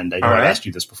and I know I've asked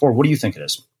you this before. What do you think it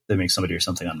is that makes somebody or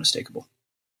something unmistakable?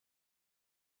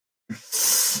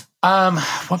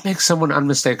 What makes someone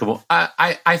unmistakable?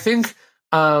 I think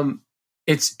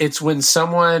it's when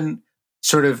someone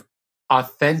sort of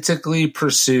authentically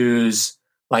pursues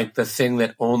like the thing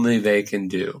that only they can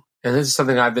do. And this is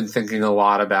something I've been thinking a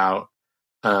lot about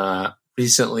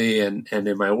recently and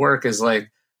in my work is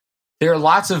like, there are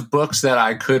lots of books that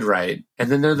I could write, and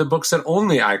then there are the books that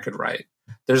only I could write.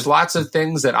 There's lots of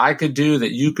things that I could do,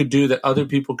 that you could do, that other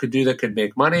people could do, that could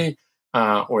make money,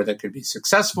 or that could be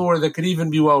successful, or that could even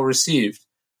be well received.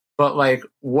 But like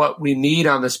what we need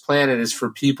on this planet is for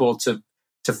people to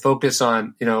focus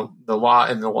on, the law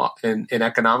in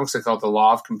economics, they call it the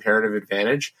law of comparative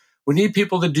advantage. We need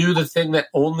people to do the thing that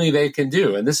only they can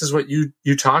do. And this is what you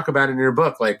talk about in your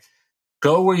book. Like,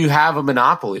 go where you have a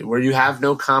monopoly, where you have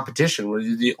no competition, where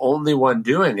you're the only one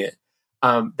doing it.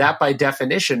 That by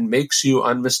definition makes you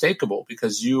unmistakable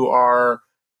because you are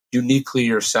uniquely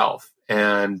yourself.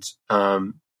 And I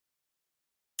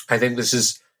think this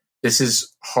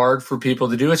is hard for people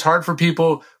to do. It's hard for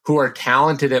people who are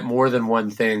talented at more than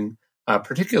one thing,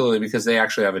 particularly because they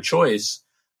actually have a choice.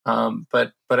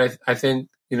 But I think,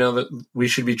 that we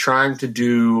should be trying to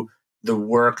do the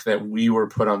work that we were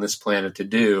put on this planet to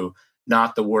do,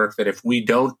 not the work that if we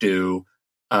don't do,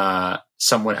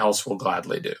 someone else will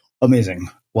gladly do. Amazing.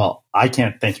 Well, I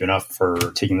can't thank you enough for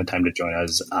taking the time to join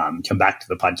us. Come back to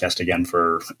the podcast again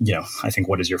for, I think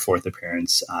what is your 4th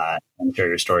appearance, and share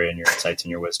your story and your insights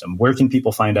and your wisdom. Where can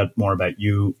people find out more about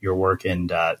you, your work, and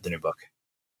the new book?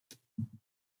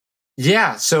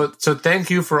 Yeah. So thank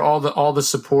you for all the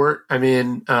support. I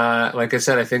mean, like I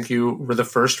said, I think you were the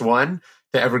first one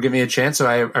to ever give me a chance. So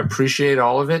I appreciate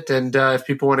all of it. And if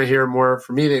people want to hear more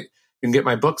from me, you can get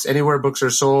my books anywhere books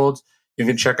are sold. You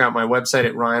can check out my website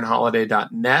at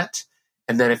ryanholiday.net.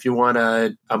 And then if you want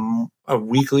a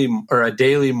weekly or a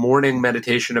daily morning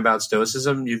meditation about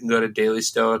Stoicism, you can go to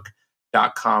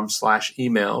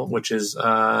dailystoic.com/email, which is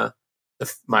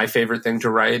my favorite thing to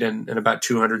write. And about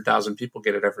 200,000 people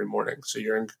get it every morning. So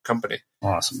you're in good company.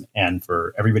 Awesome. And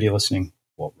for everybody listening,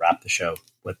 we'll wrap the show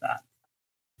with that.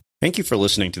 Thank you for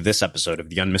listening to this episode of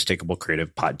the Unmistakable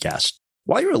Creative Podcast.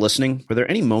 While you were listening, were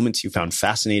there any moments you found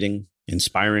fascinating,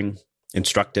 inspiring,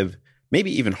 instructive,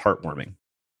 maybe even heartwarming?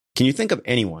 Can you think of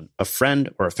anyone, a friend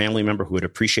or a family member who would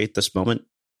appreciate this moment?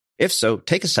 If so,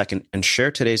 take a second and share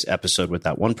today's episode with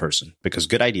that one person, because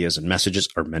good ideas and messages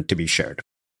are meant to be shared.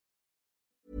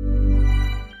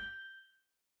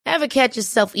 Ever catch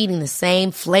yourself eating the same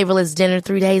flavorless dinner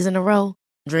 3 days in a row?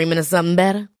 Dreaming of something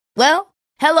better? Well,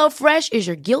 HelloFresh is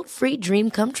your guilt-free dream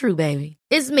come true, baby.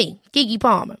 It's me, Keke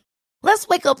Palmer. Let's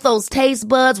wake up those taste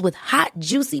buds with hot,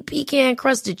 juicy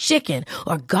pecan-crusted chicken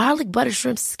or garlic butter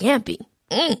shrimp scampi.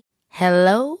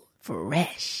 Hello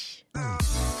Fresh.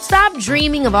 Stop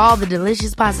dreaming of all the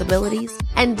delicious possibilities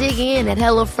and dig in at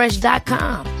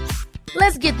HelloFresh.com.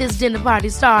 Let's get this dinner party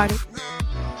started.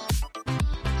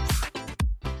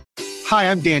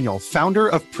 Hi, I'm Daniel, founder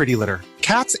of Pretty Litter.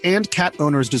 Cats and cat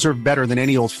owners deserve better than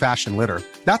any old-fashioned litter.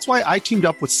 That's why I teamed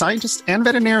up with scientists and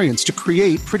veterinarians to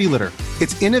create Pretty Litter.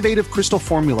 Its innovative crystal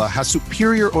formula has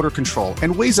superior odor control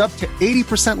and weighs up to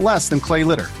 80% less than clay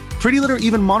litter. Pretty Litter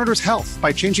even monitors health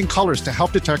by changing colors to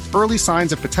help detect early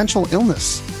signs of potential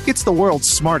illness. It's the world's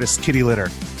smartest kitty litter.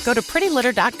 Go to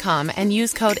prettylitter.com and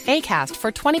use code ACAST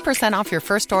for 20% off your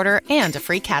first order and a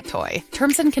free cat toy.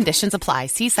 Terms and conditions apply.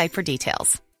 See site for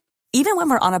details. Even when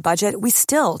we're on a budget, we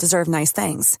still deserve nice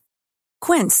things.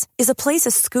 Quince is a place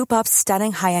to scoop up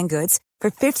stunning high-end goods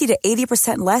for 50 to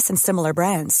 80% less than similar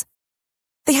brands.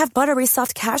 They have buttery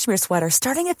soft cashmere sweaters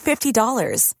starting at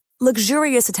 $50,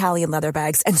 luxurious Italian leather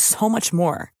bags, and so much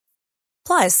more.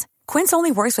 Plus, Quince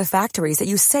only works with factories that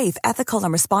use safe, ethical,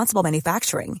 and responsible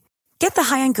manufacturing. Get the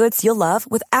high-end goods you'll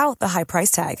love without the high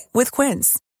price tag with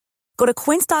Quince. Go to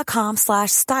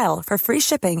quince.com/style for free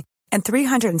shipping and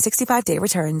 365-day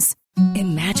returns.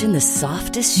 Imagine the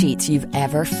softest sheets you've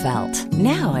ever felt.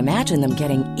 Now imagine them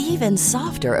getting even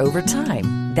softer over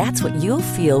time. That's what you'll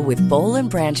feel with Boll &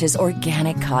 Branch's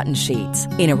organic cotton sheets.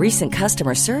 In a recent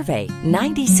customer survey,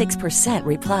 96%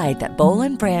 replied that Boll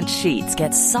 & Branch sheets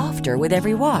get softer with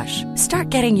every wash. Start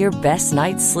getting your best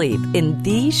night's sleep in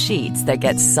these sheets that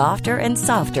get softer and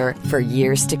softer for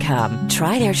years to come.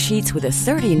 Try their sheets with a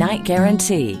 30-night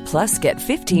guarantee. Plus, get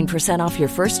 15% off your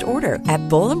first order at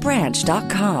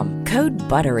bollandbranch.com. Code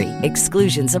BUTTERY.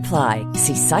 Exclusions apply.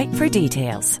 See site for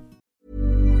details.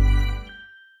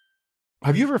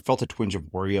 Have you ever felt a twinge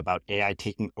of worry about AI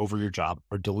taking over your job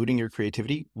or diluting your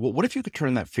creativity? Well, what if you could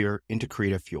turn that fear into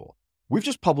creative fuel? We've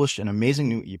just published an amazing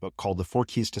new ebook called The 4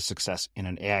 Keys to Success in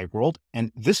an AI World,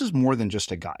 and this is more than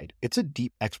just a guide. It's a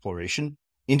deep exploration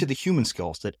into the human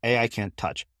skills that AI can't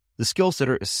touch, the skills that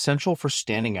are essential for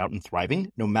standing out and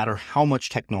thriving, no matter how much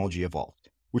technology evolved.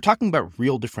 We're talking about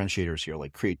real differentiators here,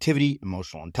 like creativity,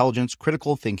 emotional intelligence,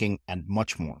 critical thinking, and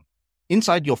much more.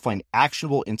 Inside, you'll find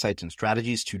actionable insights and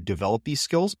strategies to develop these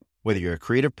skills, whether you're a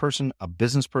creative person, a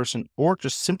business person, or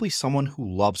just simply someone who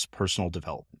loves personal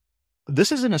development.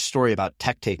 This isn't a story about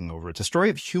tech taking over. It's a story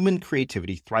of human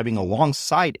creativity thriving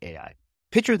alongside AI.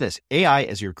 Picture this, AI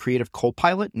as your creative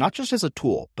co-pilot, not just as a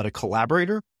tool, but a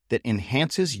collaborator that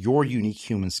enhances your unique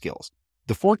human skills.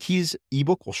 The 4 Keys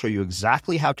ebook will show you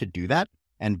exactly how to do that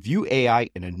and view AI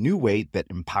in a new way that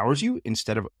empowers you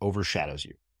instead of overshadows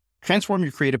you. Transform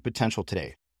your creative potential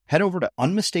today. Head over to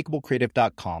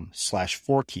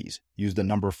unmistakablecreative.com/4keys. Use the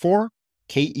number 4,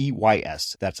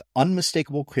 KEYS. That's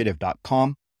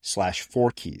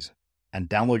unmistakablecreative.com/4keys and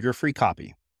download your free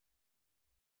copy.